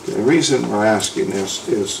 The reason we're asking this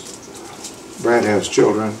is Brad has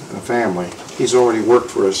children and a family. He's already worked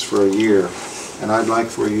for us for a year, and I'd like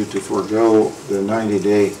for you to forego the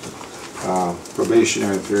 90-day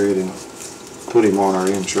probationary period and put him on our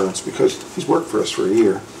insurance, because he's worked for us for a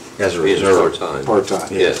year, As a he's reserve. part-time. part-time.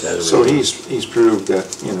 Yes. As a So reserve. he's proved that,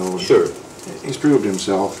 you know, Sure. he's proved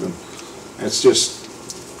himself, and it's just,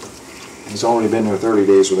 he's only been there 30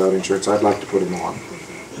 days without insurance. I'd like to put him on.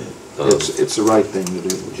 It's the right thing to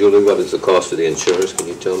do. Julie, what is the cost of the insurance? Can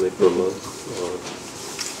you tell me per month?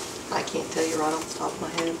 I can't tell you right off the top of my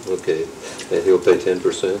head. Okay, and he'll pay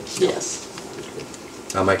 10%? Yes.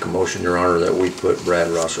 I make a motion, Your Honor, that we put Brad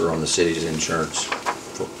Rosser on the city's insurance.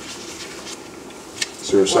 Is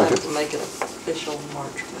there a We'll have second? to make it official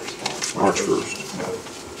March 1st. March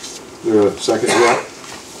 1st. Is there a second to that?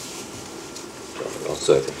 I'll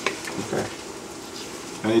second. Okay.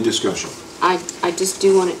 Any discussion? I just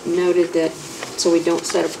do want it noted that, so we don't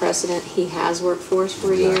set a precedent, he has worked for us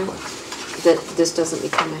for a year, that this doesn't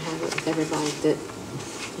become a habit with everybody, that,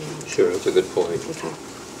 you know. Sure, that's a good point. Okay.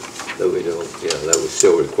 That we don't, yeah, that would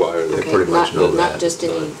still require They the. Okay, pretty much not- know that. Not just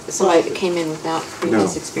any, somebody that came in without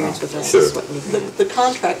previous No. experience with us, Sure. is what you have. The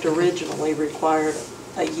contract originally required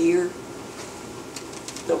a year,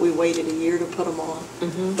 that we waited a year to put them on.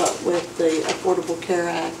 Mhm. But with the Affordable Care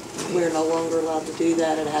Act, we're no longer allowed to do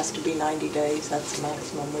that. It has to be 90 days. That's the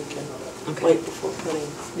maximum we can Okay. wait before putting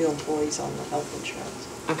new employees on the health insurance.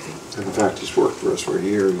 Okay. And in fact, he's worked for us for a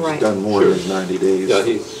year. He's Right. done more Sure. than 90 days. Yeah, I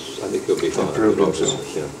think he'll be fine. Improved himself.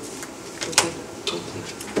 Yeah. Okay.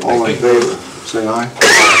 All in favor, say aye.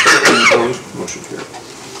 Any opposed? Motion carried.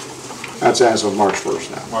 That's as of March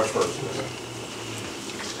 1st now. March 1st.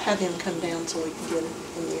 Have him come down so we can get it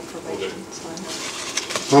in the information. Sign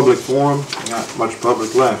it. Public forum, not much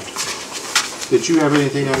public left. Did you have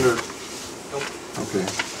anything under? Okay.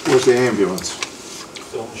 Where's the ambulance?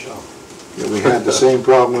 Still in the shop. Yeah, we had the same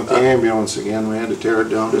problem with the ambulance again. We had to tear it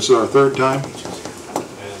down. This is our third time? And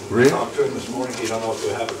Really? talked to him this morning, he don't know if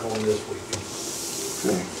we'll have it going this week.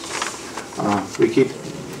 Okay. We keep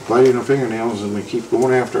biting our fingernails and we keep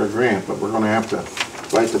going after our grant, but we're gonna have to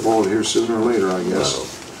bite the bullet here sooner or later, I guess.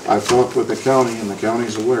 I've talked with the county and the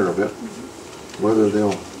county's aware of it. Whether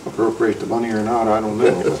they'll appropriate the money or not, I don't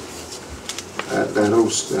know. But that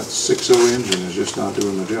 6.0 engine is just not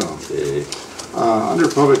doing the job. Under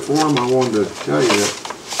public forum, I wanted to tell you that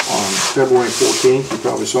on February 14th, you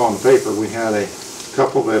probably saw in the paper, we had a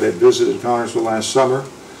couple that had visited Connersville last summer.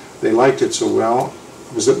 They liked it so well.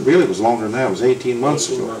 It was longer than that. It was 18 months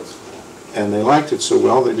ago. And they liked it so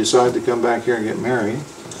well, they decided to come back here and get married.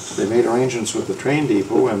 They made arrangements with the train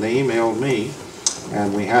depot, and they emailed me,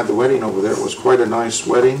 and we had the wedding over there. It was quite a nice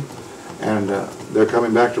wedding, and they're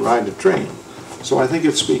coming back to ride the train. So I think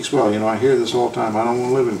it speaks well. You know, I hear this all the time. I don't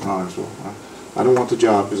want to live in Connersville. I don't want the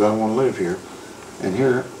job because I don't want to live here. And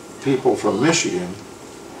here, people from Michigan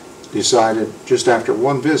decided just after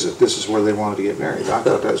one visit, this is where they wanted to get married. I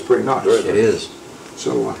thought that was pretty nice. It is.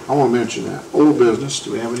 So I want to mention that. Old business.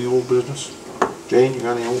 Do we have any old business? Jane, you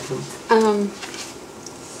got any old business? I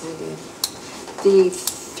did. The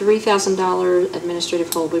 $3,000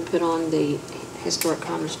 administrative hold we put on the historic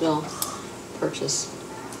Connersville purchase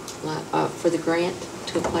for the grant,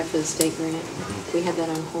 to apply for the state grant. We had that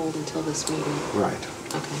on hold until this meeting. Right.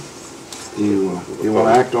 Okay. You will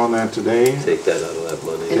act on that today? Take that out of that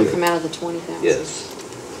money. It'll come out of the 20,000. Yes.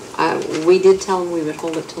 We did tell them we would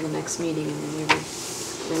hold it till the next meeting and then we would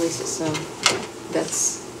release it, so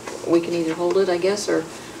we can either hold it, I guess, or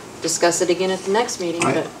discuss it again at the next meeting,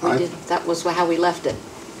 but that was how we left it.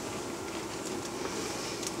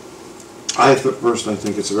 I personally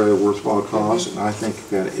think it's a very worthwhile cause, and I think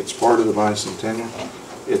that it's part of the bicentennial.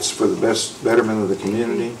 It's for the betterment of the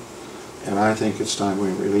community, and I think it's time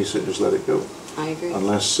we release it, just let it go. I agree.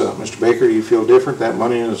 Unless, Mr. Baker, you feel different, that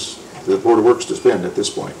money is the Board of Works to spend at this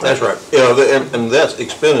point. That's right. Yeah, and that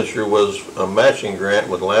expenditure was a matching grant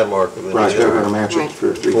with Landmark of Indiana. Right, they're going to match it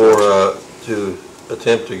for $3,000. To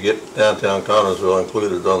attempt to get downtown Connersville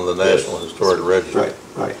included on the National Historic Register.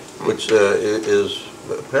 Right. Which is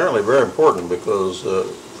apparently very important because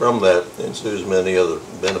from that ensues many other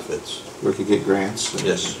benefits. We could get grants.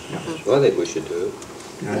 Yes. Well, I think we should do it.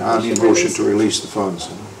 Yeah, I need a motion to release the funds.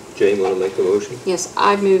 Jane, want to make a motion? Yes,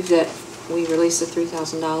 I move that we release the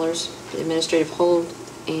 $3,000 administrative hold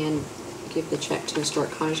and give the check to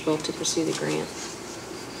Historic Connersville to pursue the grant.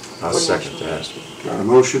 I'll second that. Got a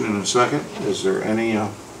motion and a second. Is there any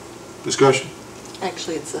discussion?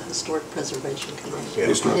 Actually, it's the Historic Preservation Committee. Yeah.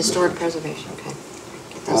 Historic Preservation, okay.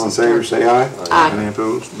 All in favor, say aye. Aye. Any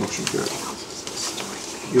opposed? Motion carried.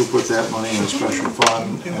 You'll put that money in a special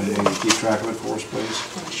fund and will you keep track of it for us, please?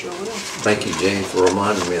 I sure will. Thank you, Jane, for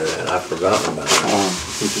reminding me of that. I've forgotten about it.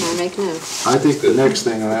 Can I make note? I think the next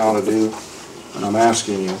thing I ought to do, and I'm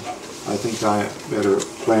asking you, I think I better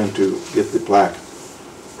plan to get the plaque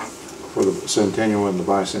for the centennial and the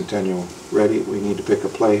bicentennial ready. We need to pick a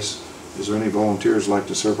place. Is there any volunteers like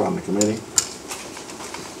to serve on the committee?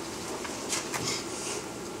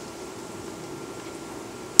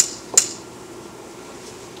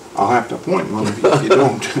 I'll have to appoint one if you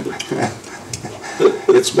don't.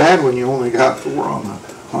 It's bad when you only got 4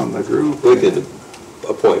 on the group. We could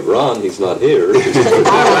appoint Ron, he's not here. I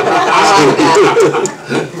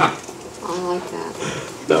like that.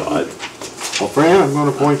 No, Well, Fran, I'm going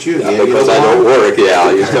to appoint you. because I don't work,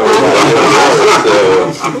 yeah, you know,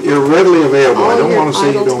 so. You're readily available. I don't All want to say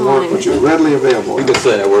you your don't work, idle but you're readily available. You can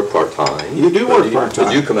say I work part-time. You do work part-time.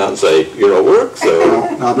 But you come out and say, you don't work, so.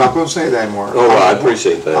 No, I'm not going to say that anymore. Oh, well, I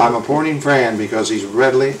appreciate that. I'm appointing Fran because he's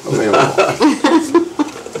readily available.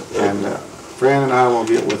 And Fran and I will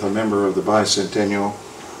get with a member of the bicentennial.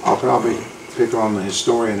 I'll probably pick on the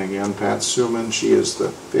historian again, Pat Suman. She is the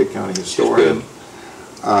Fayette County historian.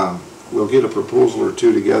 We'll get a proposal or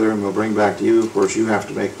two together and we'll bring back to you. Of course, you have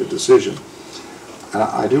to make the decision.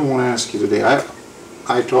 I do want to ask you today,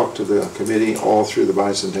 I talked to the committee all through the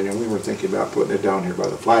bicentennial. We were thinking about putting it down here by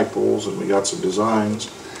the flagpoles, and we got some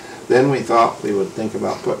designs. Then we thought we would think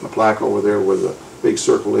about putting a plaque over there where the big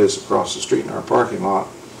circle is across the street in our parking lot.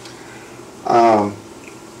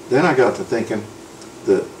 Then I got to thinking,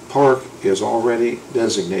 the park is already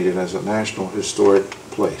designated as a National Historic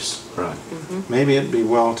Place. Right. Maybe it'd be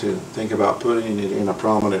well to think about putting it in a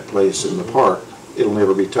prominent place in the park. It'll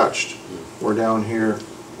never be touched. We're down here,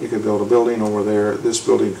 you could build a building over there, this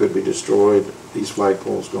building could be destroyed, these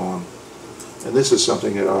flagpoles gone. And this is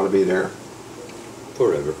something that ought to be there.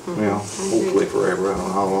 Forever. Well, hopefully forever, I don't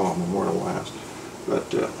know how long Memorial lasts.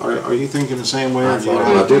 But are you thinking the same way? I Or do you thought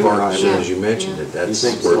have a about the different park as soon idea? as you mentioned it. That's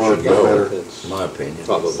You think where the it park should is go, better? in my opinion.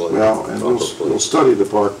 Probably. Well, and we'll Probably. study the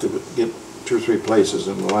park to get 2 or 3 places,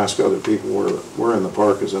 and we'll ask other people where in the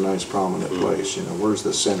park is a nice prominent place, you know, where's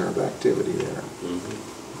the center of activity there?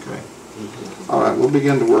 Okay. All right, we'll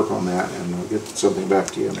begin to work on that, and we'll get something back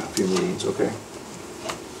to you in a few meetings, okay?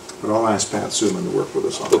 But I'll ask Pat Suman to work with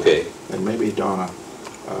us on that. Okay. And maybe Donna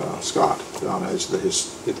Scott down as the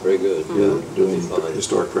Very good. doing Fine.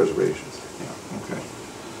 historic preservation. Yeah, okay.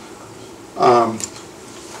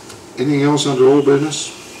 Anything else under old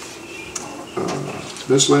business?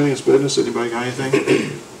 Miscellaneous business, anybody got anything?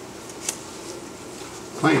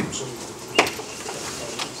 Claims.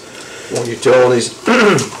 Well, utilities,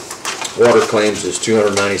 water claims is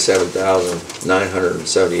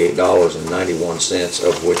 $297,978.91,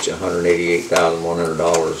 of which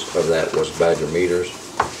 $188,100 of that was Badger meters.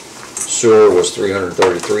 Sewer was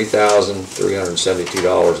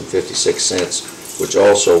 $333,372.56, which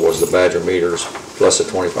also was the Badger meters, plus a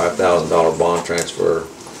 $25,000 bond transfer.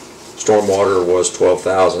 Stormwater was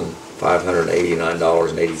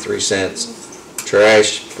 $12,589.83.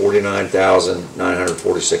 Trash,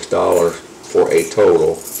 $49,946 for a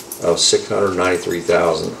total of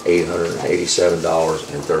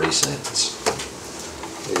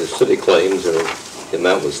 $693,887.30. The city claims, the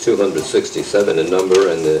amount was 267 in number,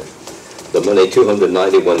 and the money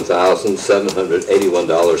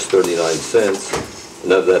 $291,781.39.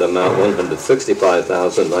 And of that amount,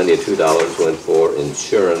 $165,092 went for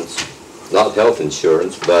insurance, not health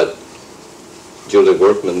insurance, but Julie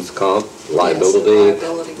Workman's comp, liability,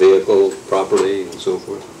 liability. vehicle, property, and so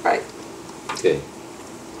forth. Right. Okay.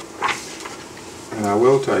 And I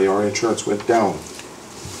will tell you, our insurance went down.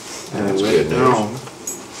 And it That's went good news. down.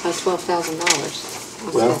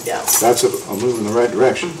 $12,000. Well, Yeah. that's a move in the right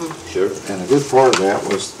direction. Sure. And a good part of that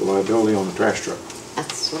was the liability on the trash truck.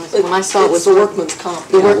 That's what when I saw it was It's the workman's comp.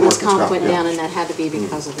 the Yeah, workman's workman's comp comp, went yeah. down, and that had to be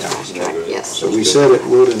because of the trash truck, yes. So we said it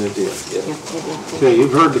would and it did. Yeah, it did. Okay,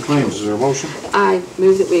 you've heard the claims. Is there a motion? I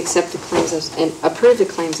move that we accept the claims and approve the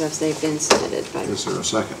claims as they've been submitted. Is there a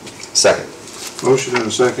second? Second. Motion and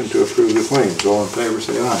a second to approve the claims. All in favor,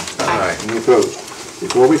 say aye. Aye. Any opposed?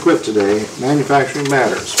 Before we quit today, Manufacturing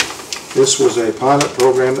Matters. This was a pilot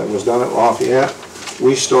program that was done at Lafayette.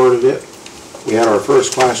 We started it. We had our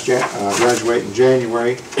first class graduate in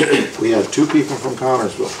January. We had 2 people from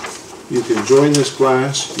Connersville. You can join this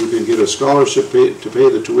class. You can get a scholarship to pay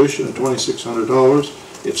the tuition of $2,600.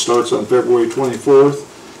 It starts on February 24th.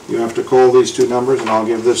 You have to call these 2 numbers, and I'll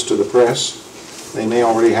give this to the press. They may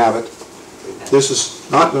already have it. This is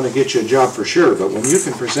not going to get you a job for sure, but when you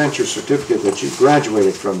can present your certificate that you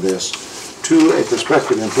graduated from this to a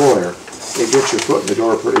prospective employer, it gets your foot in the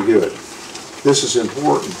door pretty good. This is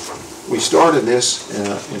important. We started this in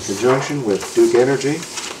conjunction with Duke Energy,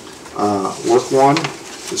 Work One,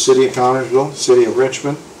 the City of Connersville, City of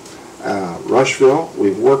Richmond, Rushville.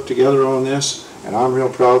 We've worked together on this, and I'm real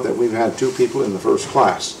proud that we've had 2 people in the first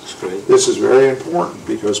class. That's great. This is very important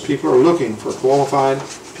because people are looking for qualified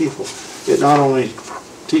people. It not only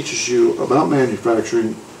teaches you about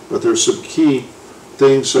manufacturing, but there's some key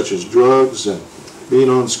things such as drugs and being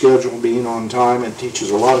on schedule, being on time. It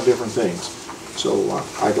teaches a lot of different things. So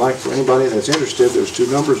I'd like for anybody that's interested, there's 2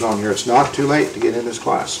 numbers on here. It's not too late to get in this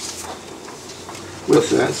class. With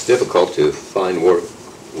that, It's difficult to find work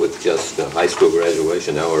with just a high school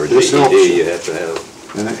graduation now, or a This helps GED. you. You have to have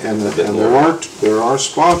and a bit there are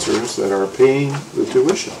sponsors that are paying the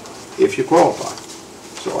tuition if you qualify.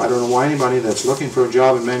 So I don't know why anybody that's looking for a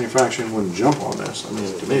job in manufacturing wouldn't jump on this. I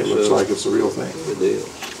mean, to me, it looks like it's the real thing. Good deal.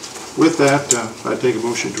 With that, I'd take a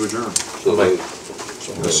motion to adjourn. So they, A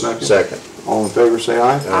second? Second. All in favor, say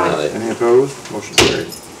aye. Aye. Any opposed? Motion carried.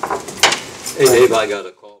 hey Dave, I got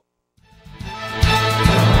a